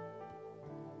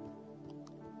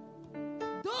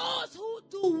 Those who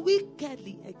do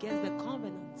wickedly against the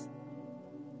covenant,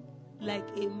 like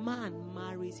a man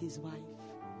marries his wife,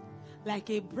 like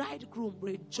a bridegroom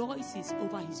rejoices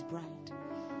over his bride.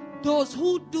 Those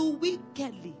who do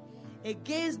wickedly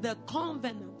against the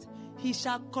covenant, he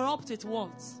shall corrupt it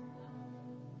once.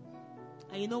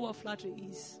 And you know what flattery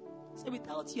is? Say,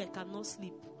 without you I cannot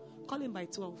sleep. Call him by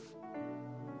 12.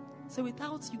 Say,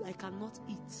 without you I cannot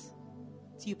eat.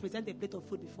 Till you present a plate of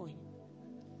food before him.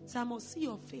 Say, I must see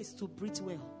your face to breathe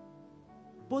well.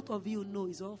 Both of you know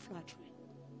it's all flattery.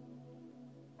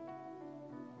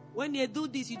 When they do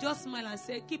this, you just smile and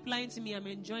say, keep lying to me, I'm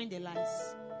enjoying the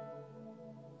lies.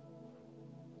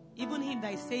 Even him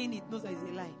that is saying it knows that it's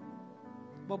a lie.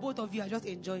 But both of you are just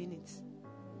enjoying it.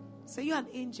 Say, you're an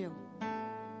angel.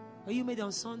 Were you made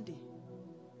on Sunday?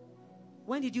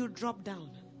 When did you drop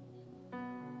down?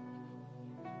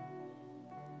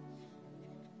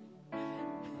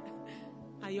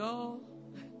 And you all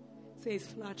say it's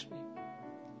flattery.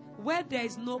 Where there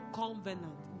is no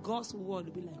covenant, God's word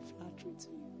will be like flattery to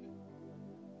you.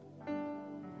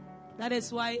 That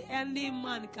is why any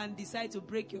man can decide to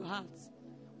break your heart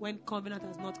when covenant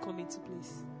has not come into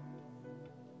place.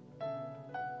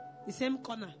 The same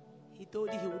corner, he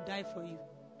told you he would die for you.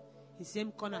 The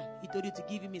same corner, he told you to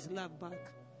give him his love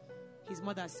back. His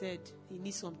mother said he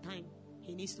needs some time.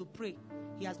 He needs to pray.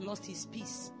 He has lost his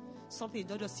peace. Something is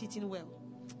not just sitting well.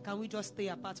 Can we just stay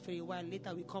apart for a while?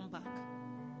 Later we come back.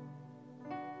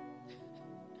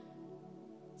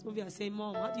 Some of you are saying,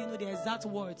 Mom, how do you know the exact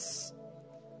words?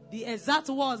 The exact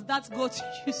words that God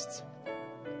used.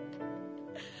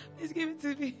 Please give it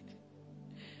to me.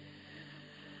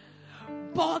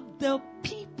 But the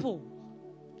people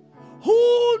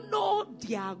who know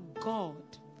their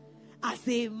God, as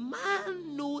a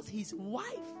man knows his wife,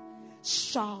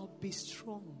 shall be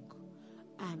strong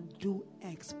and do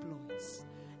exploits.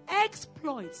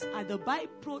 Exploits are the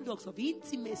byproducts of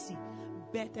intimacy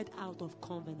birthed out of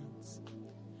covenants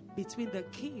between the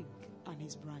king and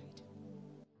his bride.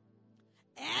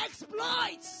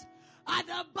 Exploits are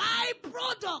the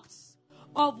byproducts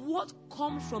of what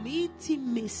comes from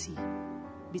intimacy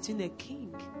between the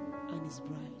king and his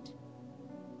bride.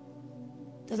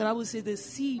 That's the Bible says the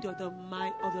seed of the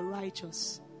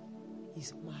righteous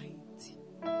is mighty.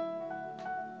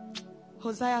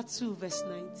 Hosea 2 verse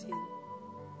 19.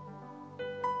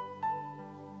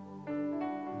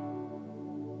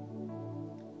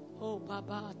 Oh,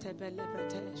 Baba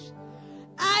Tebelebetesh.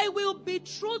 I will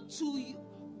betroth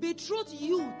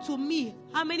you to me.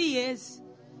 How many years?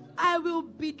 I will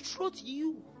betroth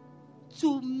you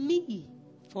to me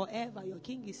forever. Your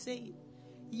king is saying,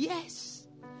 yes,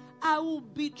 I will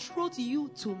betroth you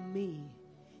to me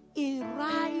in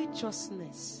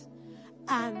righteousness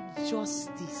and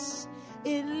justice,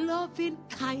 in loving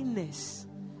kindness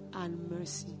and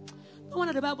mercy. No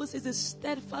wonder the Bible says the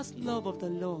steadfast love of the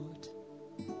Lord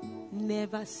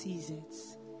never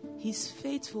ceases. His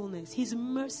faithfulness, his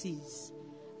mercies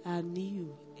are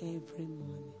new every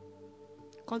morning.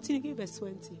 Continue, give verse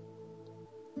 20.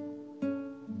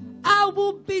 I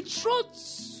will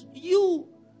betroth you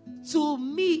to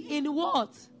me in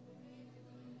what?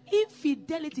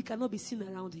 Infidelity cannot be seen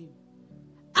around him.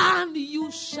 And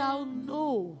you shall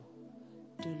know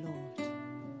the Lord.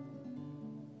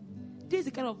 This is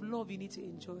the kind of love you need to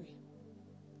enjoy.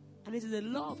 And this is the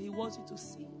love he wants you to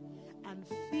see and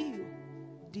feel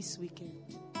this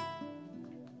weekend.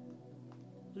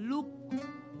 Look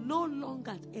no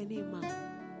longer at any man.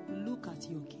 Look at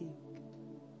your king.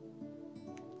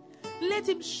 Let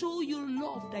him show you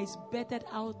love that is birthed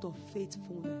out of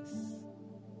faithfulness.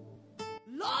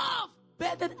 Love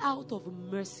birthed out of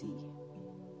mercy.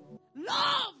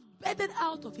 Love birthed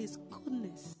out of his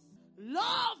goodness.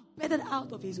 Love birthed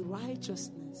out of his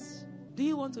righteousness. Do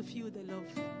you want to feel the love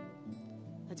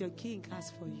that your king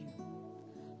has for you?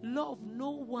 Love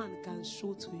no one can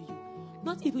show to you.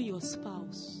 Not even your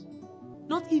spouse.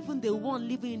 Not even the one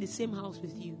living in the same house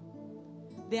with you.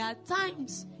 There are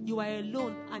times you are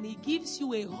alone and he gives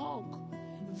you a hug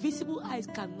visible eyes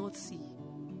cannot see.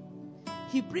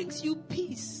 He brings you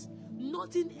peace.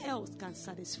 Nothing else can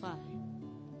satisfy.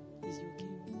 He's your king.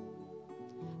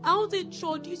 I want to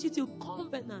introduce you to a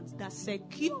covenant that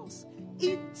secures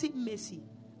intimacy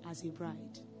as a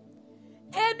bride.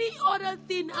 Any other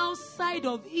thing outside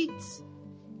of it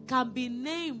can be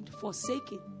named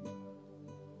forsaken,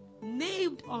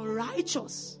 named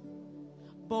unrighteous.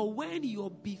 But when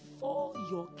you're before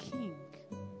your king,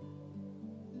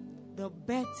 the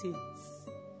birthings,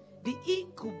 the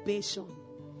incubation,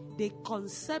 the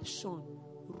conception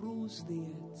rules the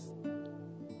earth.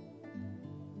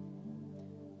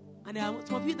 And there are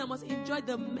some of you that must enjoy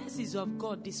the mercies of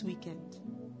God this weekend.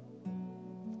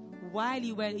 While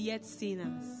you were yet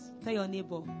sinners, tell your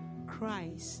neighbor,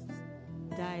 Christ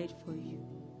died for you.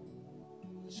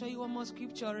 I'll show you one more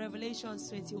scripture, Revelation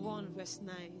 21, verse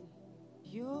 9.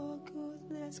 Your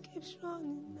goodness keeps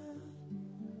running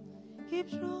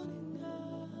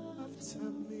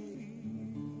after me.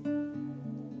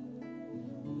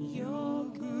 Your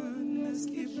goodness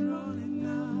keeps running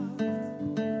after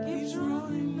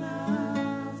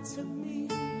me.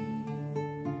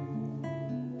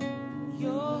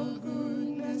 Your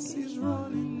goodness is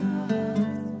running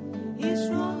after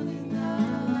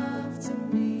me.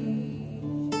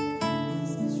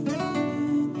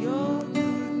 Your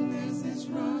goodness is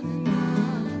running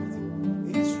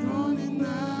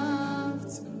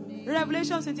after me.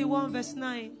 Revelation 21 verse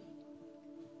 9.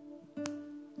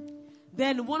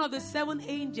 Then one of the 7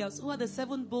 angels who had the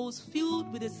 7 bowls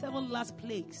filled with the 7 last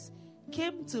plagues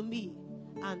came to me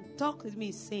and talked with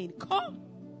me, saying, come,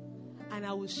 and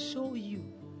I will show you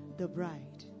the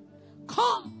bride.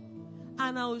 Come,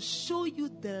 and I will show you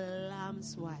the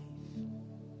Lamb's wife.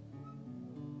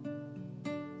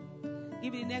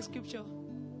 Give me the next scripture.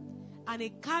 And he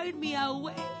carried me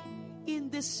away in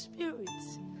the spirit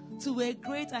to a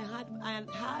great and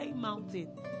high mountain,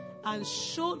 and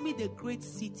showed me the great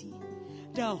city,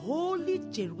 the holy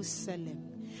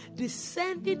Jerusalem,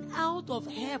 descending out of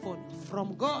heaven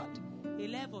from God.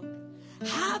 11.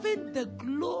 Having the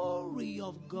glory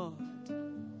of God.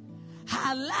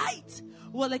 Her light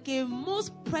was like a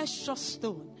most precious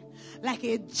stone, like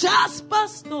a jasper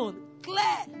stone,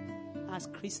 clear as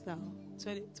crystal.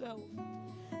 12.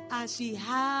 And she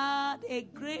had a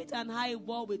great and high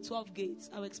wall with 12 gates.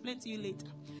 I will explain to you later.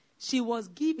 She was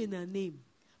given a name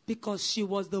because she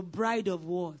was the bride of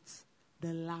what?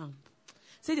 The Lamb.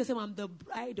 Say the same, I'm the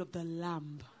bride of the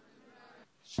Lamb.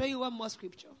 Show you one more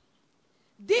scripture.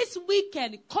 This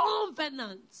weekend,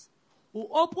 covenant will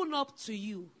open up to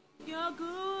you. Your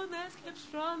goodness keeps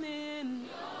running.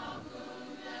 Your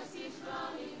goodness is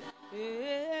running after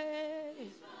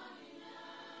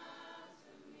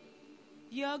me.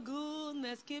 Your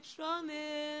goodness keeps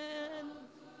running.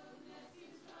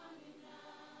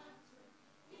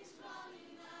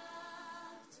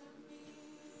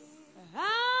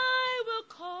 I will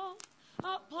call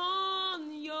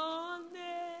upon your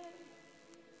name.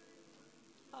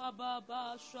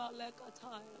 Ababa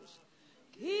Shalekatayas.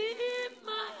 Keep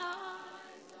my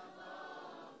eyes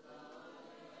above the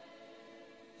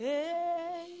waves.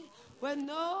 Hey, when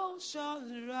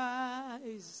oceans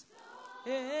rise.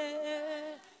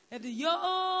 Hey, at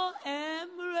your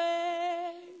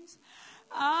embrace,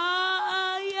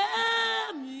 I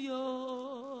am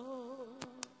yours.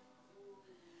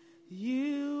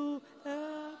 You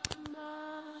are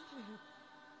mine.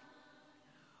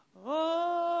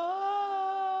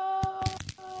 Oh,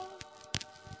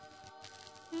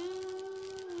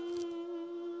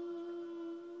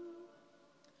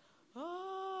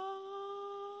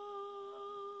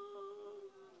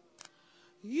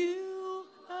 you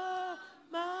are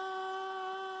mine.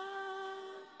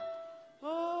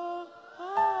 Oh,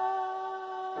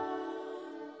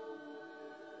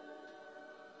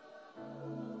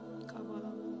 come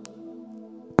on.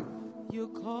 You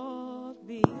called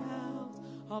me out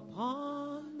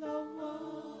upon the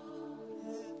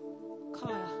waters.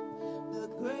 Come on. The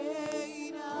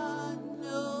great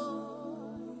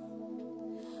unknown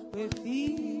with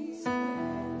these my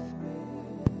friends.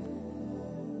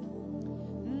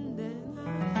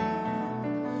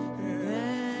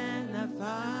 Then I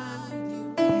find you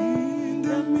in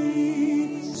the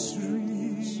mystery.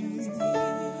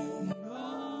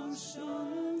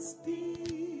 Oceans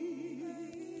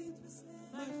deep,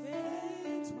 my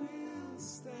faith will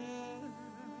stand.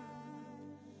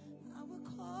 I will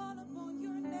call upon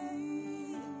your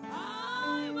name.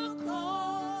 I will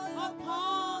call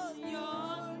upon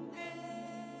your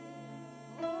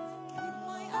name. Oh,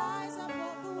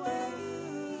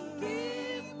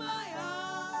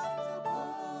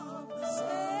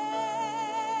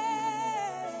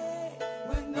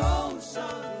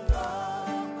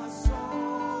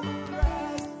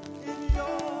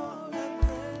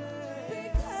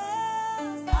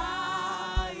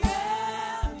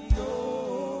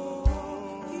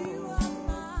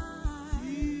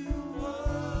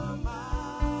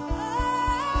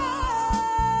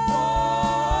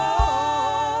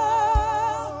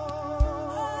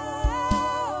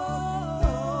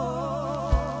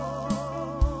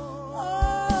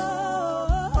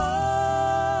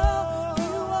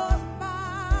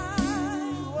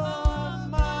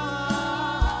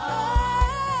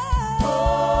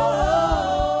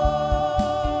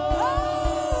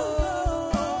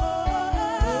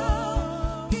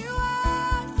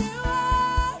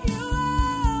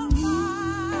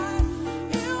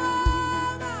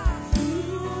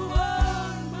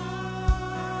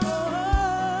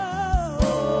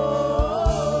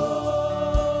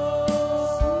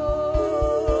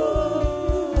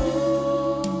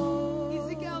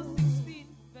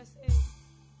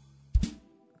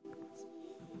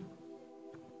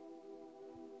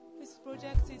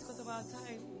 project it because of our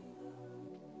time.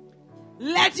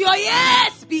 Let your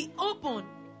ears be open.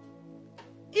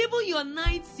 Even your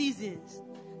night seasons,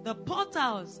 the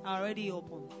portals are already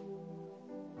open.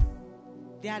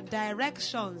 There are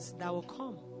directions that will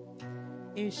come,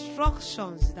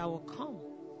 instructions that will come,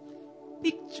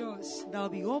 pictures that will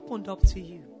be opened up to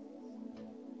you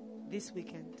this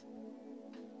weekend.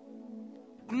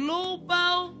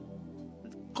 Global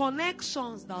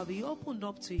connections that will be opened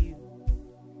up to you.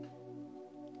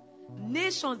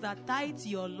 Nations that tie to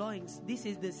your loins, this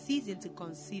is the season to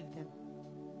conceive them.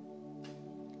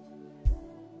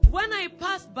 When I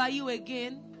passed by you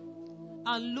again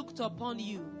and looked upon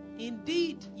you,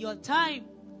 indeed your time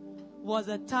was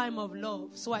a time of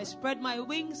love. So I spread my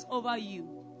wings over you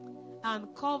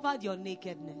and covered your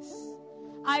nakedness.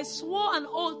 I swore an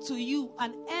oath to you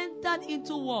and entered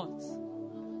into what?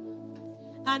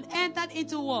 And entered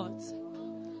into what?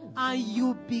 And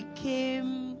you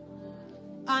became,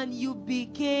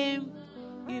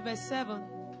 in verse 7.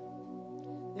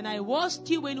 Then I washed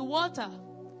you in water.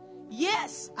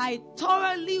 Yes, I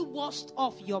thoroughly washed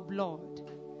off your blood.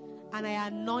 And I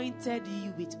anointed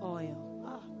you with oil.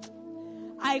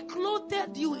 I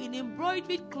clothed you in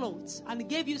embroidered clothes and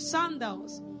gave you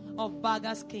sandals of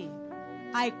beggar's skin.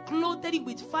 I clothed you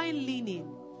with fine linen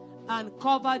and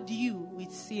covered you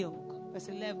with silk. Verse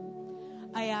 11.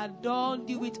 I adorned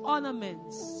you with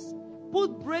ornaments.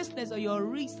 Put bracelets on your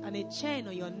wrist and a chain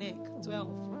on your neck. 12.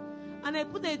 And I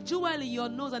put a jewel in your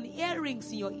nose and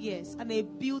earrings in your ears and a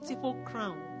beautiful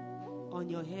crown on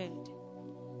your head.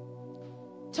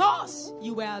 Thus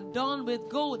you were adorned with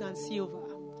gold and silver,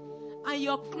 and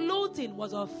your clothing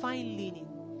was of fine linen,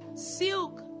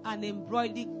 silk and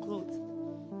embroidered cloth.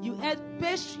 You ate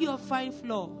pastry of fine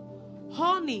flour,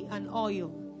 honey and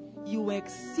oil. You were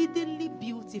exceedingly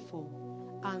beautiful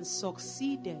and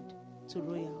succeeded to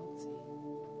royalty.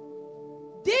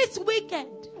 This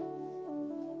weekend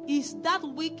is that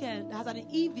weekend that has an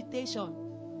invitation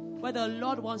where the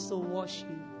Lord wants to wash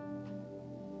you.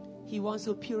 He wants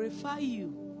to purify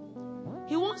you.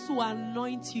 He wants to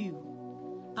anoint you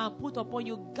and put upon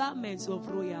you garments of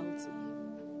royalty.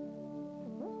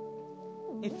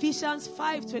 Ephesians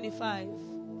 5:25.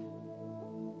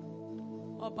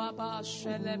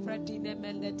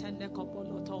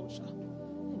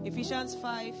 Ephesians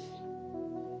 5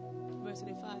 verse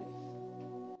 25.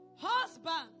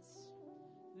 Husbands,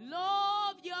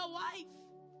 love your wife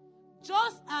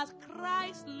just as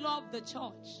Christ loved the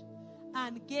church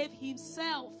and gave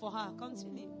himself for her.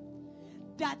 Continue.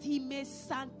 That he may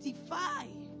sanctify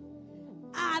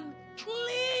and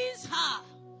cleanse her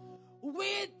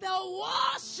with the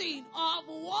washing of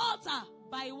water.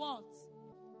 By what?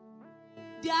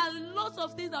 There are lots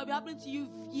of things that will be happening to you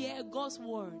via God's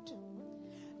word.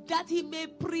 That he may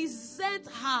present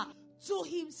her to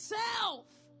himself,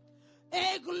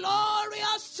 a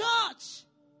glorious church,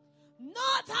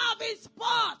 not having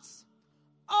spots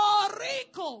or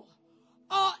wrinkle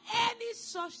or any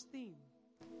such thing,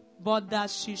 but that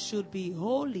she should be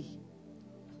holy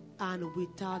and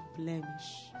without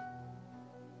blemish.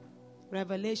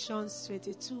 Revelations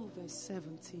 22 verse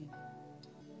 17.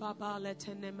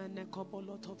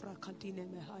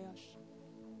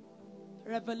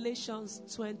 Revelations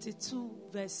 22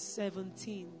 verse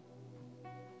 17.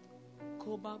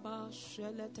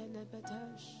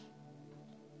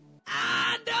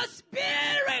 And the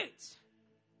Spirit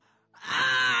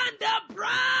and the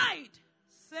bride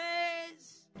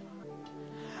says,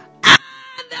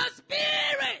 and the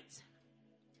Spirit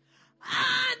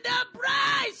and the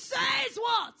bride says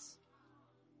what?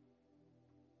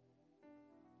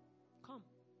 Come.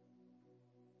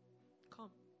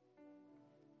 Come.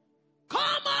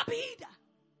 Come up hither.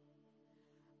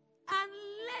 And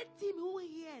let him who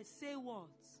hears say what?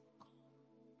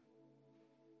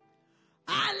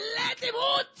 And let him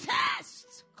who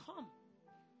tests come.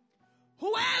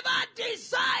 Whoever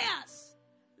desires,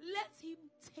 let him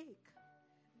take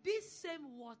this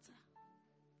same water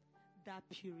that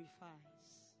purifies.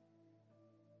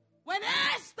 When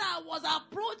Esther was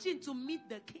approaching to meet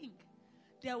the king,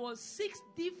 there were 6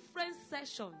 different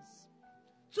sessions.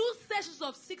 2 sessions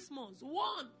of 6 months.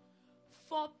 1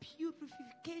 for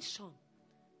purification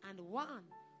and 1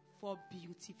 for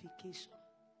beautification.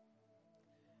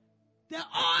 The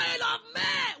oil of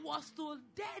man was to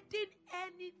deaden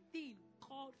anything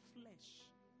called flesh.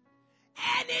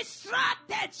 Any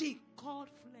strategy called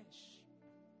flesh.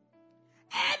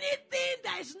 Anything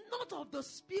that is not of the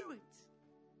spirit.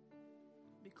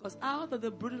 Because out of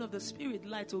the brooding of the spirit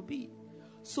light will be.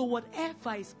 So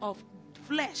whatever is of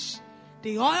flesh,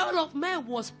 the oil of man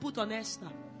was put on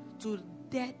Esther to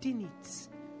deaden it,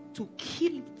 to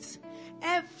kill it.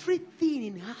 everything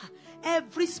in her,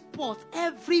 every spot,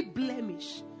 every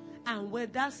blemish. And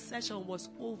when that session was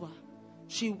over,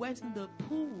 she went in the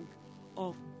pool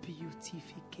of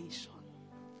beautification.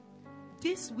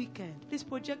 This weekend, please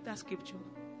project that scripture,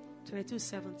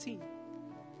 22:17.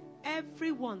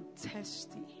 Everyone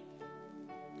thirsty,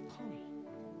 come.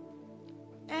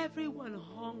 Everyone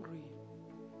hungry,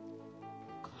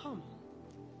 come.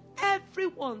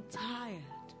 Everyone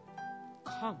tired,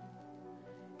 come.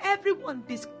 Everyone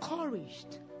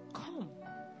discouraged, come.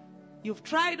 You've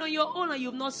tried on your own and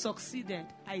you've not succeeded.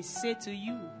 I say to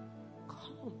you,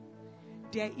 come.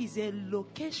 There is a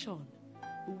location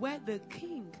where the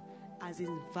King has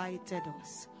invited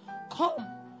us. Come,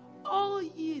 all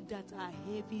ye that are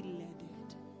heavy laden,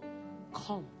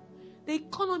 come. The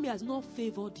economy has not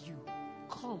favored you.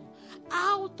 Come.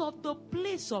 Out of the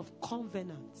place of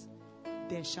covenant,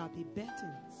 there shall be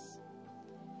birthings.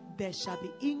 There shall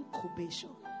be incubation.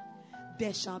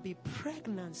 There shall be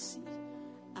pregnancy.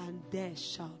 And there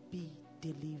shall be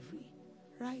delivery.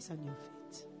 Rise on your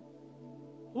feet.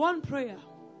 One prayer.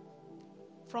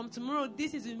 From tomorrow,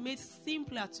 this is made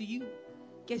simpler to you.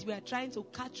 Because we are trying to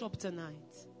catch up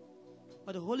tonight.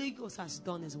 But the Holy Ghost has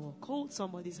done his work. Hold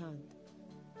somebody's hand.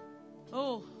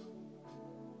 Oh,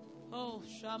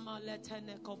 Shama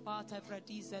letene kopata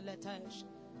fredize letesh.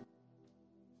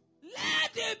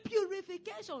 Let the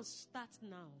purification start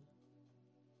now,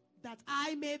 that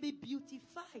I may be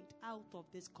beautified out of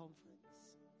this conference.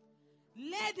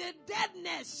 Let the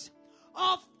deadness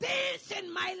of things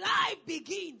in my life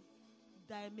begin,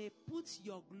 that I may put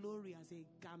your glory as a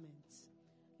garment.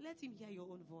 Let him hear your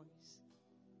own voice.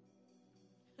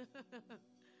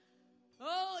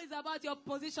 Oh, it's about your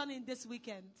positioning this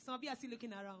weekend. Some of you are still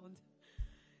looking around.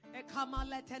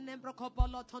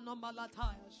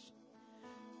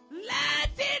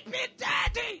 Let it be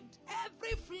deadened,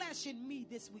 every flesh in me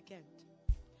this weekend.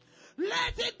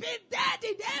 Let it be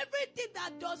deadened, everything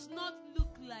that does not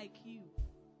look like you.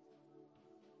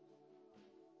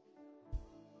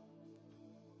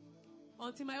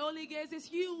 Until my only gaze is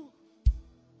you.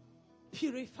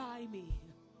 Purify me.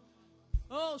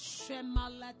 Oh, Shema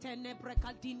Latene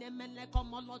Brekadine Meneko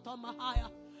Moloto Mahaya.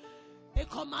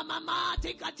 Ekomama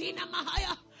Tikatina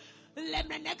Mahaya.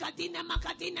 Lemenekatina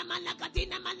Makatina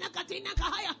Manakatina Manakatina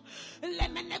Kahaya.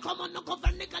 Lemenekomonoko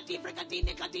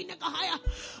Vernikatifrikatina Katina Kahaya.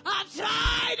 I've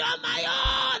tried on my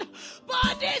own,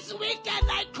 but this weekend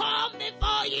I come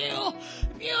before you.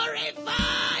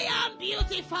 Purify and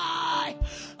beautify.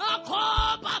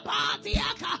 Akoba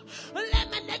Patiaka.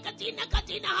 Lemenekatina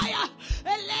Katina Haya.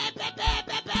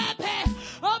 Lepepepepepe.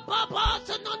 No.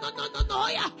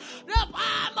 The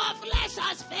palm of flesh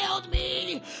has failed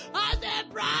me. As a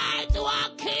bride to a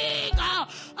king,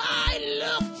 I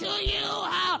look to you.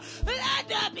 Let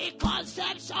there be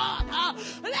conception.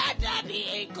 Let there be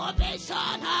incubation.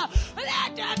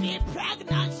 Let there be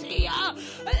pregnancy.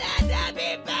 Let there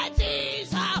be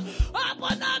babies.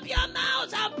 Open up your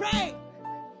mouth and pray.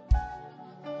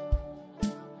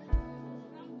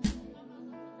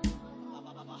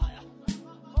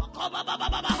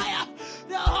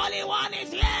 The Holy One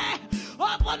is here.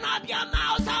 Open up your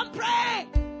mouth and pray.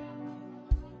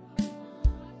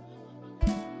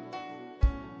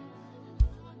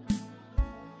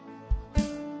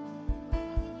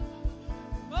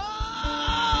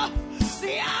 Oh,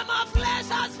 the arm of flesh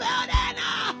has failed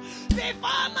Enna.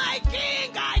 Before my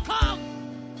King I come.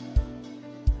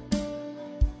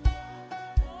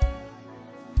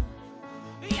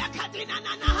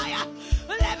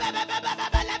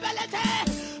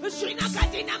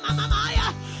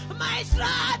 My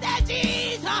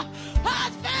strategies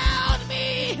has failed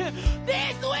me.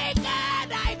 This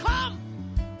weekend I come.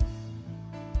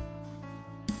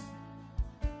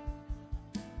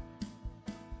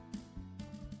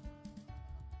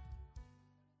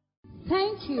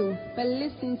 Thank you for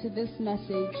listening to this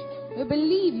message. We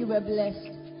believe you were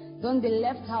blessed. Don't be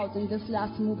left out in this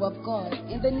last move of God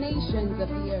in the nations of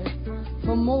the earth.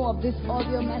 For more of this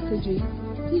audio messages,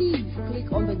 please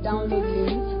click on the download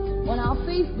link on our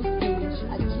Facebook page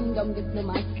at Kingdom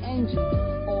Diplomats NG,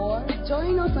 or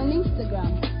join us on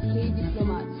Instagram, KDiplomat.